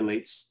really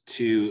relates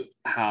to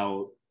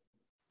how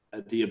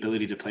the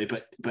ability to play,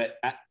 but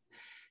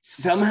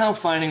somehow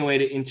finding a way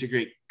to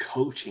integrate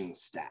coaching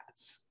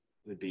stats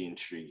would be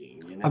intriguing.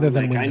 You know, other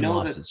than wins and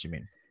losses, you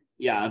mean?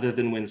 Yeah, other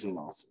than wins and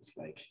losses,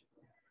 like.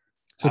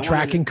 So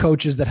tracking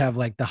coaches that have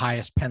like the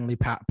highest penalty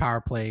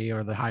power play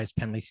or the highest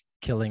penalty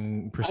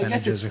killing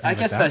percentages. I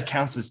guess that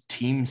counts as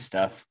team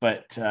stuff,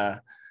 but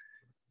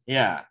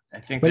yeah, I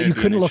think. But you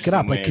couldn't look it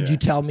up. Like, could you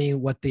tell me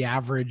what the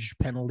average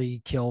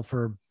penalty kill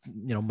for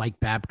Mike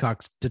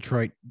Babcock's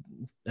Detroit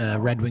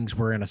Red Wings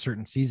were in a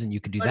certain season?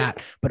 You could do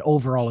that, but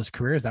overall his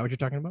career, is that what you're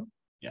talking about?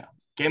 Yeah,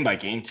 game by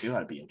game too.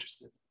 I'd be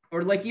interested.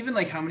 Or like even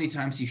like how many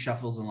times he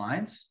shuffles the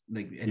lines,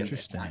 like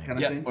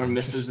interesting. Or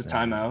misses a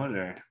timeout,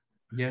 or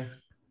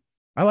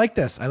I like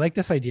this. I like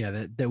this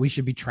idea that we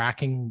should be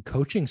tracking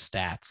coaching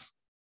stats.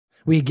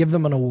 We give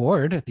them an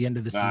award at the end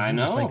of the season,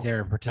 just like they're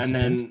a participant.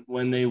 And then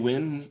when they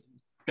win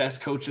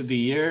best coach of the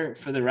year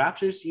for the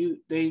Raptors,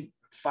 they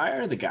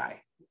fire the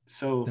guy.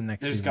 So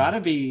there's got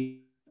to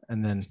be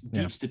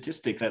deep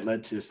statistics that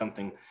led to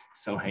something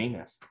so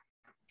heinous.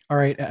 All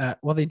right.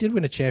 Well, they did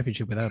win a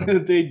championship without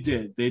him. They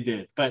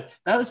did. But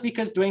that was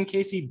because Dwayne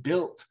Casey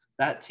built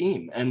that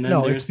team. And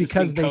then it's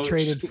because they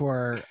traded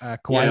for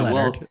Kawhi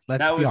Leonard.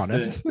 Let's be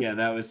honest.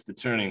 That was the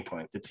turning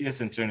point, the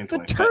TSN turning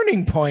point. The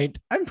turning point.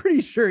 I'm pretty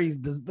sure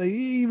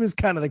he was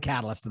kind of the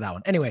catalyst of that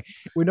one. Anyway,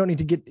 we don't need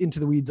to get into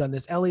the weeds on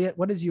this. Elliot,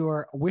 what is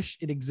your wish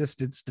it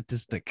existed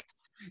statistic?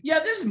 Yeah,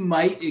 this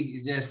might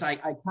exist. I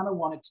kind of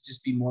want it to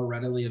just be more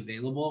readily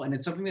available. And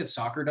it's something that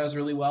soccer does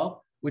really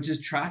well, which is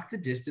track the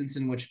distance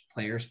in which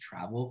players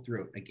travel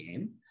throughout a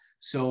game.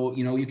 So,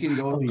 you can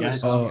go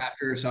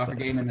after a soccer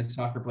game and the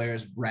soccer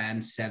players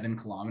ran 7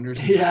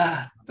 kilometers.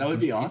 Yeah, that would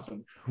be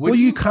awesome. Well,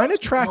 you kind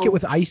of track it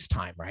with ice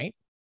time, right?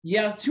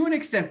 Yeah, to an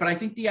extent, but I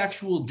think the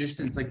actual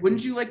distance, like,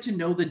 wouldn't you like to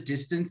know the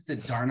distance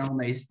that Darnell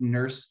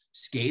Nurse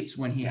skates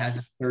when he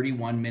has a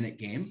 31-minute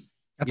game?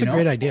 That's a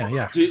great idea.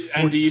 Yeah.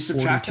 Do you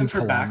subtract him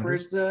for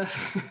backwards?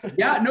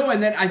 Yeah, no.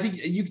 And then I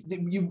think you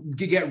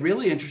could get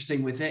really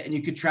interesting with it, and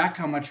you could track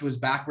how much was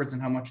backwards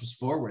and how much was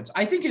forwards.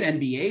 I think in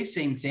NBA,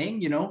 same thing.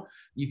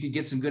 You could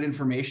get some good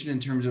information in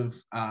terms of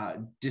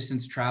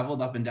distance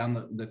traveled up and down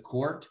the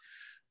court.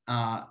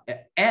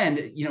 And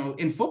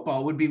in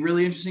football would be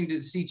really interesting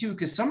to see too,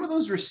 because some of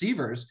those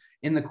receivers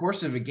in the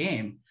course of a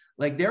game,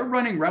 like, they're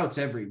running routes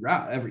every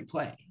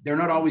play. They're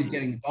not always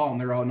getting the ball, and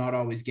they're not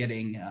always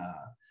getting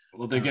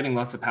they're getting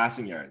lots of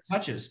passing yards,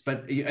 touches,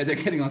 but they're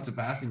getting lots of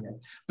passing yards.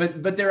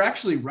 But they're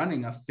actually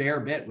running a fair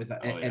bit with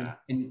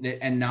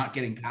and not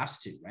getting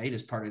passed to, right,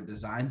 as part of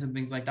designs and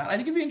things like that. I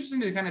think it'd be interesting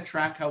to kind of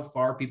track how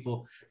far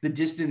the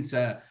distance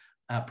a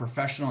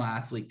professional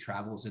athlete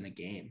travels in a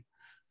game,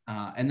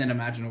 and then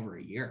imagine over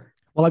a year.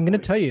 Well, I'm going to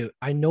tell you,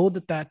 I know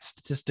that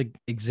statistic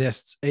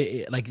exists,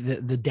 like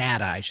the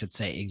data, I should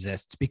say,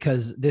 exists,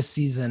 because this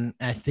season,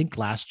 I think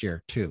last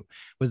year too,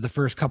 was the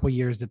first couple of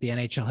years that the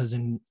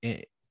NHL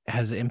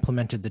has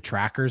implemented the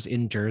trackers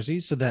in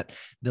jerseys, so that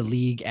the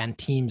league and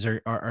teams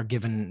are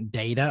given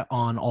data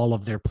on all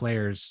of their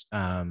players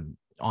on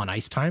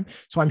ice time.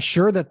 So I'm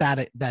sure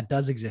that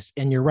does exist.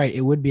 And you're right,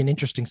 it would be an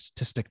interesting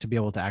statistic to be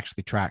able to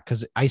actually track,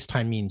 because ice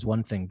time means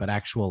one thing, but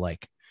actual,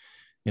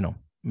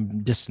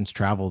 distance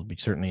travel would be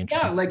certainly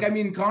interesting. Yeah, like, I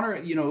mean, Connor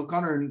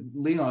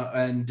Lino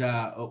and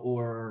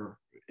or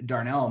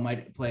Darnell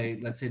might play,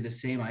 let's say, the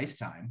same ice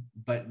time,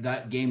 but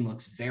that game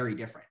looks very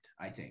different,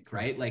 I think,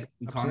 right? Like,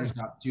 absolutely. Connor's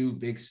got 2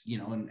 big,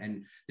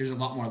 and there's a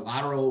lot more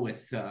lateral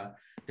with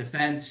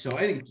defense. So I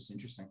think it's just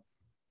interesting.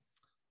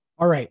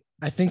 All right.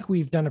 I think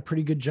we've done a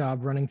pretty good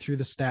job running through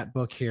the stat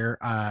book here.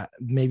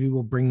 Maybe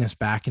we'll bring this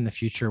back in the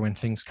future when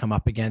things come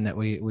up again that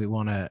we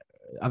want to,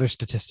 other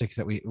statistics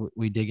that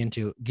we dig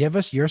into. Give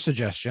us your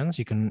suggestions.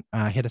 You can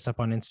hit us up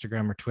on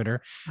Instagram or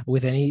Twitter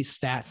with any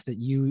stats that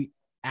you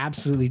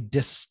absolutely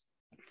just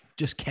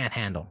can't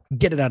handle.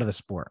 Get it out of the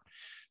sport.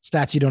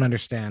 Stats you don't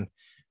understand,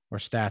 or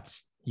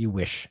stats you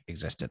wish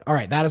existed. All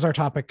right, that is our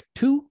topic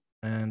 2,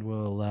 and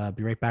we'll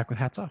be right back with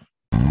Hats Off.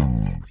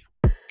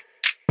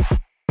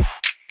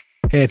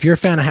 Hey, if you're a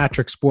fan of Hat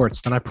Trick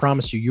Sports, then I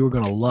promise you are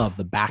going to love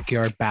the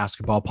Backyard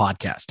Basketball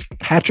Podcast.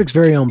 Hat Trick's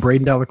very own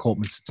Braden Dollar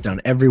Coltman sits down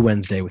every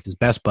Wednesday with his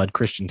best bud,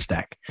 Christian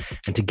Steck.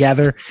 And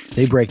together,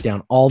 they break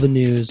down all the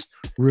news,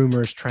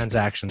 rumors,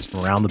 transactions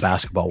from around the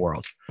basketball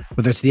world.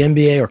 Whether it's the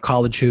NBA or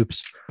college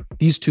hoops,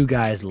 these 2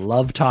 guys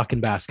love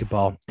talking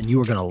basketball, and you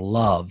are going to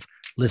love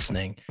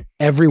listening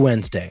every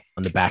Wednesday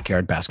on the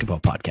Backyard Basketball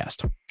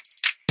Podcast.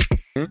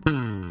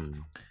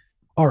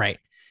 All right.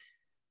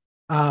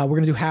 We're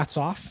going to do Hats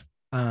Off.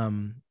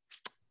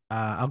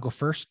 I'll go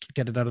first,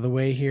 get it out of the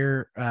way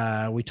here.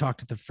 We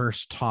talked at the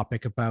first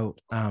topic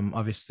about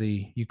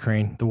obviously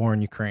Ukraine, the war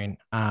in Ukraine.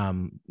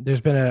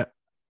 There's been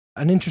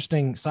an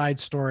interesting side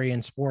story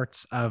in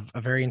sports of a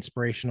very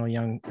inspirational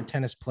young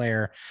tennis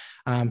player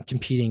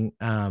competing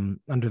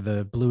under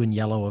the blue and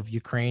yellow of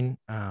Ukraine.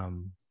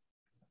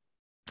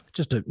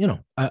 just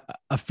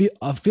a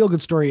feel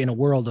good story in a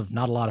world of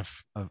not a lot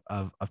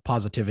of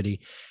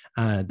positivity.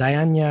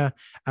 Diana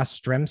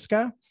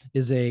Yastremska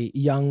is a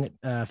young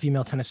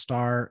female tennis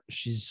star.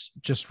 She's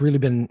just really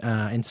been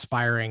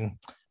inspiring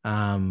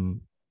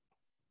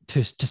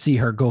to see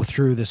her go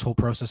through this whole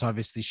process.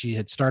 Obviously, she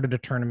had started a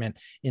tournament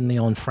in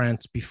Lyon,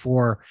 France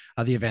before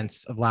the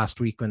events of last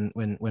week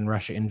when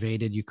Russia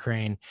invaded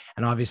Ukraine,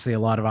 and obviously a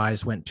lot of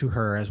eyes went to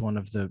her as one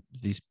of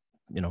these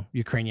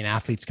Ukrainian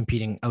athletes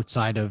competing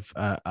outside of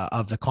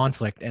the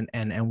conflict,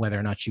 and whether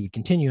or not she would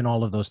continue and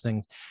all of those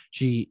things.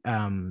 She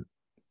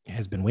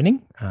has been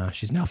winning.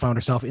 She's now found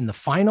herself in the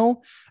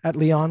final at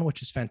Lyon,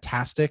 which is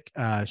fantastic.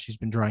 She's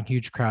been drawing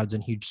huge crowds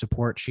and huge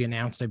support. She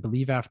announced, I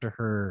believe, after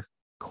her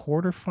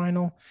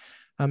quarterfinal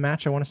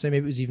match, I want to say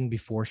maybe it was even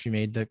before she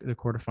made the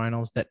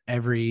quarterfinals, that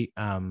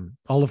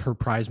all of her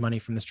prize money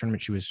from this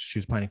tournament she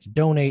was planning to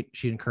donate.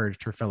 She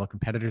encouraged her fellow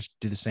competitors to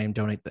do the same,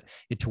 donate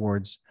it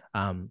towards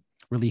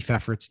relief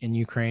efforts in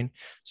Ukraine.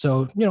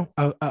 So,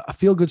 a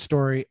feel-good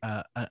story,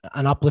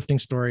 an uplifting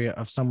story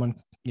of someone,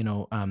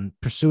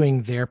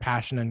 pursuing their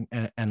passion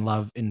and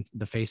love in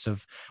the face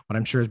of what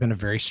I'm sure has been a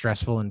very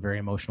stressful and very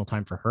emotional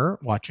time for her,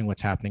 watching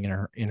what's happening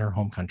in her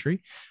home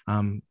country.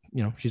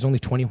 She's only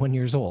 21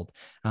 years old,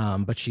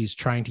 but she's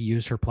trying to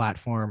use her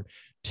platform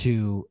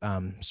to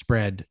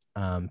spread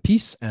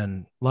peace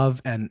and love,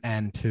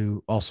 and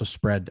to also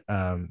spread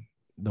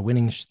the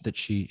winnings that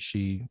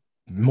she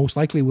most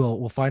likely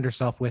will find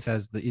herself with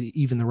as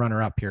even the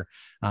runner up here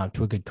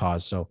to a good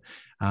cause. So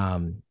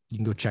you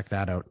can go check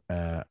that out.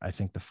 I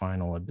think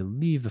I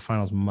believe the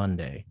final's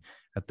Monday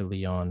at the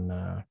Lyon.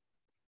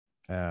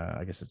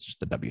 I guess it's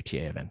just the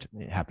WTA event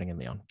happening in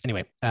Lyon.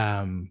 Anyway,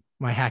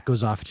 my hat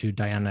goes off to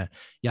Diana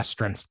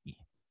Yastremski.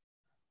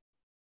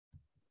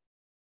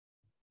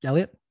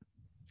 Elliot?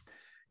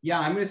 Yeah,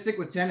 I'm going to stick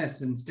with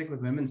tennis and stick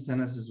with women's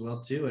tennis as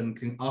well too,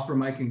 and offer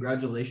my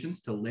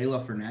congratulations to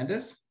Leylah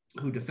Fernandez,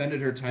 who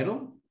defended her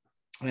title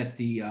at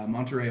the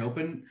Monterrey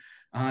Open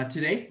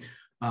today.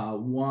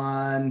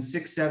 Won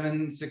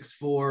 6-7, 6-4,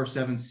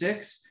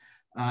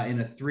 7-6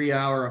 in a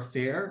 3-hour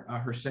affair.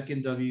 Her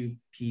second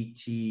WTA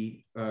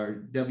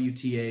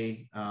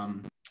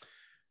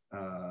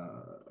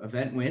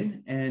event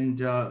win. And,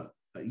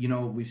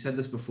 we've said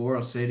this before,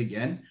 I'll say it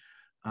again.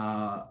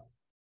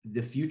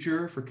 The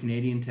future for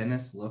Canadian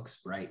tennis looks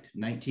bright.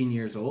 19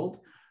 years old.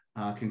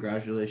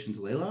 Congratulations,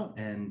 Leylah,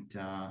 and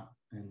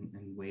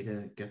way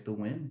to get the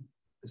win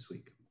this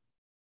week.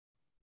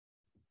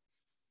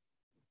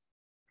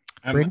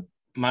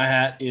 My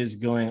hat is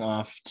going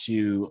off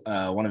to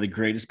one of the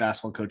greatest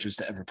basketball coaches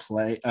to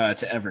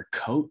ever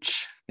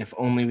coach. If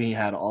only we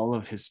had all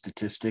of his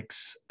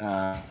statistics.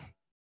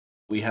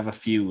 We have a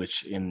few,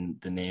 which in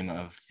the name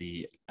of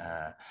the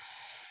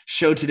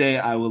show today,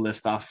 I will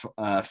list off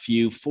a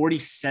few.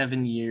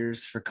 47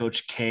 years for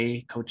Coach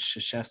K, Coach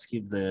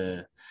Krzyzewski of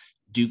the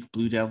Duke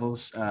Blue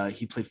Devils.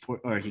 He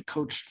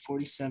coached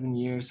 47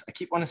 years. I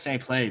keep wanting to say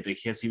played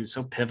because he was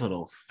so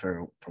pivotal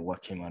for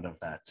what came out of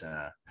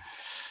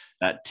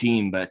that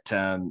team. But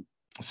some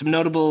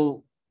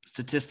notable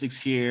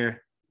statistics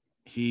here.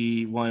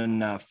 He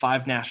won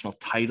 5 national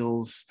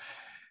titles,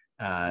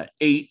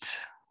 8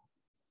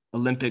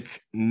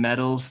 Olympic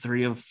medals,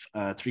 3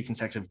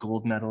 consecutive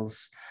gold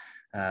medals,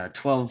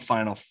 12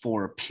 Final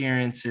Four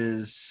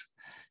appearances.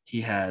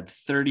 He had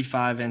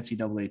 35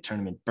 NCAA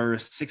tournament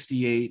berths,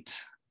 68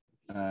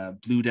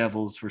 Blue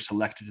Devils were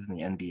selected in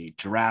the NBA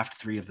draft,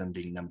 3 of them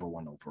being number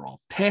 1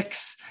 overall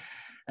picks,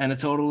 and a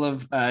total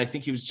of, I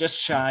think he was just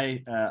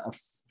shy of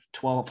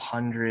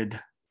 1,200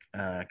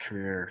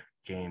 career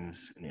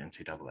games in the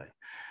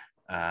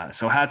NCAA.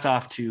 So hats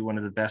off to one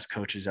of the best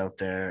coaches out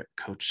there,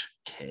 Coach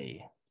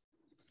K.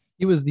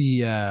 He was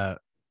the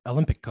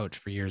Olympic coach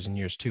for years and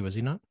years too, was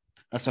he not?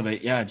 That's what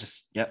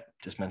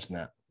just mentioned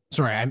that.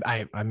 Sorry,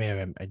 I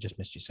just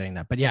missed you saying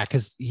that, but yeah,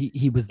 because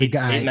he was the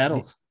guy. 8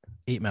 medals.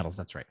 8 medals.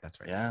 That's right.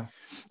 Yeah.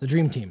 The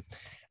dream team.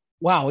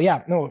 Wow.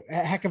 Yeah. No,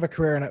 heck of a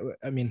career. And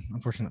I mean,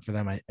 unfortunate for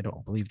them, I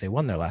don't believe they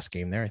won their last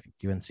game there. I think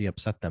UNC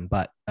upset them,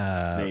 but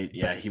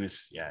he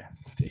was. Yeah.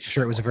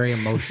 Sure, it was a very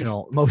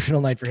emotional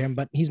night for him,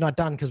 but he's not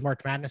done because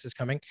March Madness is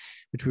coming,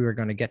 which we were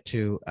going to get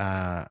to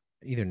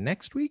either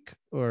next week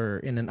or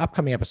in an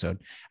upcoming episode.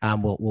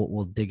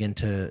 We'll dig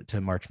into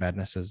March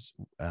Madness as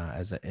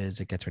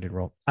it gets ready to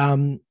roll.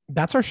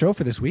 That's our show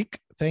for this week.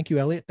 Thank you,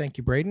 Elliot. Thank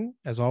you, Braden,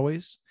 as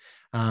always.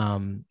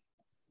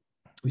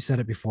 We said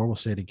it before, we'll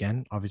say it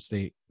again.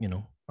 Obviously,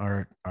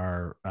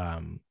 our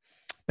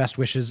best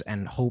wishes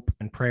and hope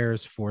and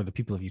prayers for the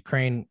people of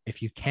Ukraine.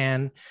 If you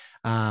can,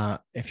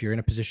 if you're in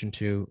a position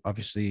to,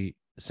 obviously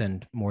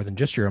send more than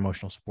just your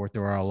emotional support.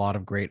 There are a lot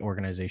of great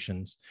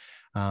organizations.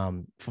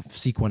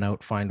 Seek one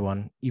out, find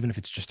one, even if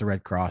it's just the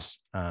Red Cross.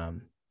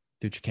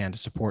 Do what you can to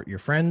support your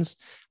friends.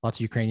 Lots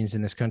of Ukrainians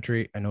in this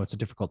country. I know it's a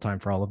difficult time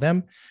for all of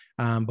them,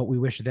 but we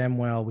wish them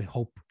well. We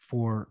hope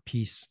for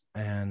peace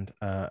and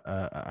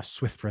a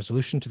swift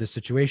resolution to this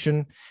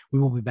situation. We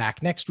will be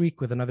back next week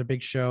with another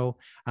big show.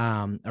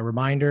 A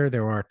reminder,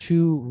 there are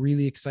 2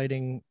 really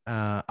exciting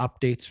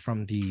updates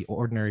from the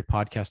Ordinary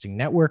Podcasting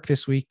Network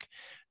this week.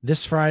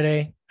 This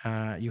Friday,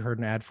 you heard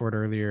an ad for it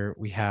earlier.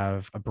 We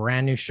have a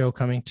brand new show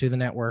coming to the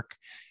network,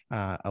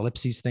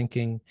 Ellipses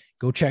Thinking.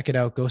 Go check it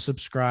out. Go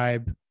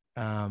subscribe,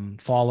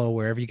 follow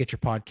wherever you get your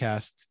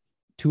podcasts.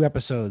 2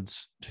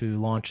 episodes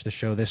to launch the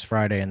show this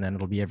Friday, and then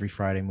it'll be every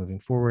Friday moving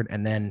forward.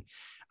 And then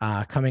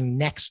coming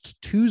next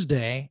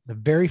Tuesday, the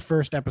very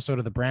first episode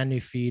of the brand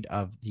new feed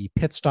of the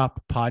Pit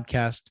Stop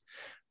podcast.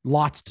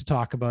 Lots to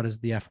talk about as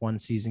the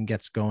F1 season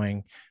gets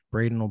going.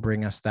 Braden will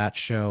bring us that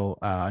show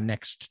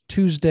next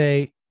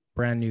Tuesday.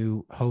 Brand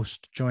new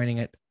host joining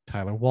it,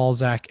 Tyler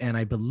Walzak, and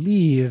I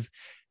believe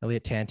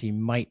Elliot Tanti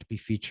might be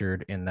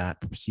featured in that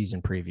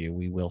season preview.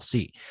 We will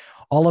see.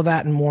 All of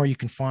that and more you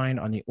can find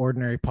on the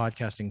Ordinary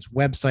Podcasting's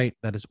website.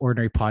 That is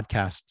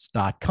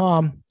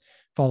ordinarypodcasts.com.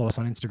 Follow us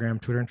on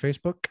Instagram, Twitter, and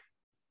Facebook.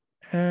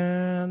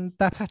 And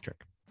that's Hat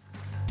Trick.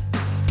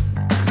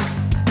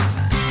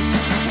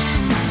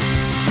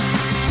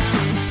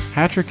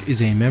 Hat Trick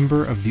is a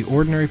member of the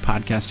Ordinary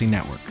Podcasting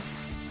Network.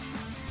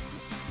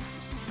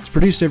 It's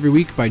produced every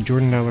week by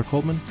Jordan Dowler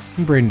Coltman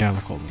and Braden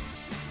Dowler Coltman.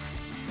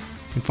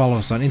 You can follow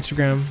us on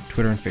Instagram,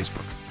 Twitter, and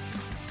Facebook.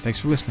 Thanks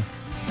for listening.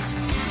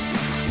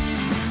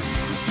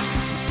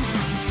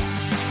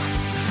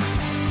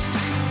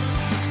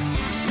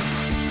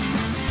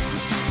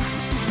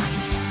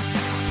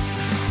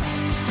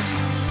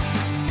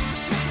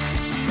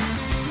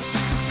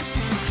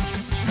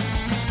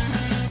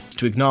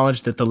 To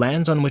acknowledge that the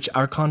lands on which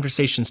our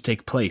conversations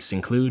take place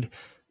include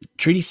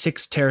Treaty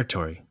 6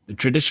 territory, the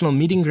traditional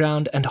meeting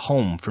ground and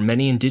home for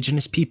many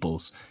indigenous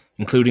peoples,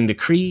 including the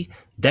Cree,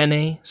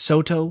 Dene,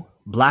 Saulteaux,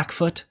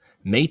 Blackfoot,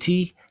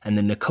 Métis, and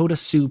the Nakota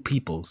Sioux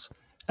peoples,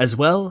 as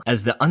well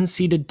as the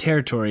unceded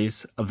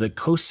territories of the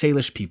Coast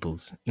Salish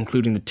peoples,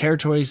 including the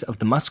territories of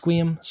the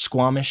Musqueam,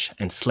 Squamish,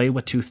 and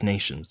Tsleil-Waututh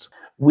nations.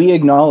 We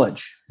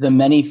acknowledge the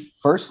many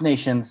First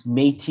Nations,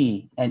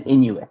 Métis, and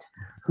Inuit,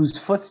 whose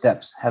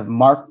footsteps have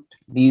marked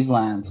these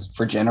lands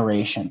for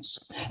generations.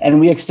 And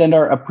we extend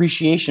our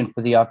appreciation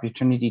for the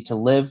opportunity to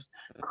live,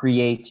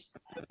 create,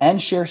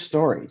 and share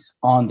stories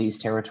on these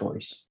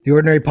territories. The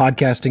Ordinary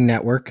Podcasting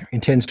Network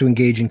intends to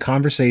engage in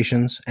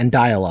conversations and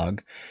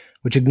dialogue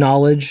which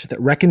acknowledge that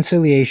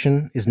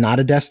reconciliation is not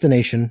a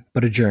destination,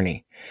 but a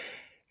journey,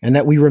 and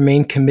that we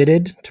remain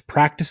committed to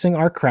practicing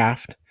our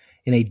craft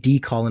in a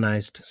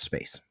decolonized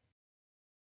space.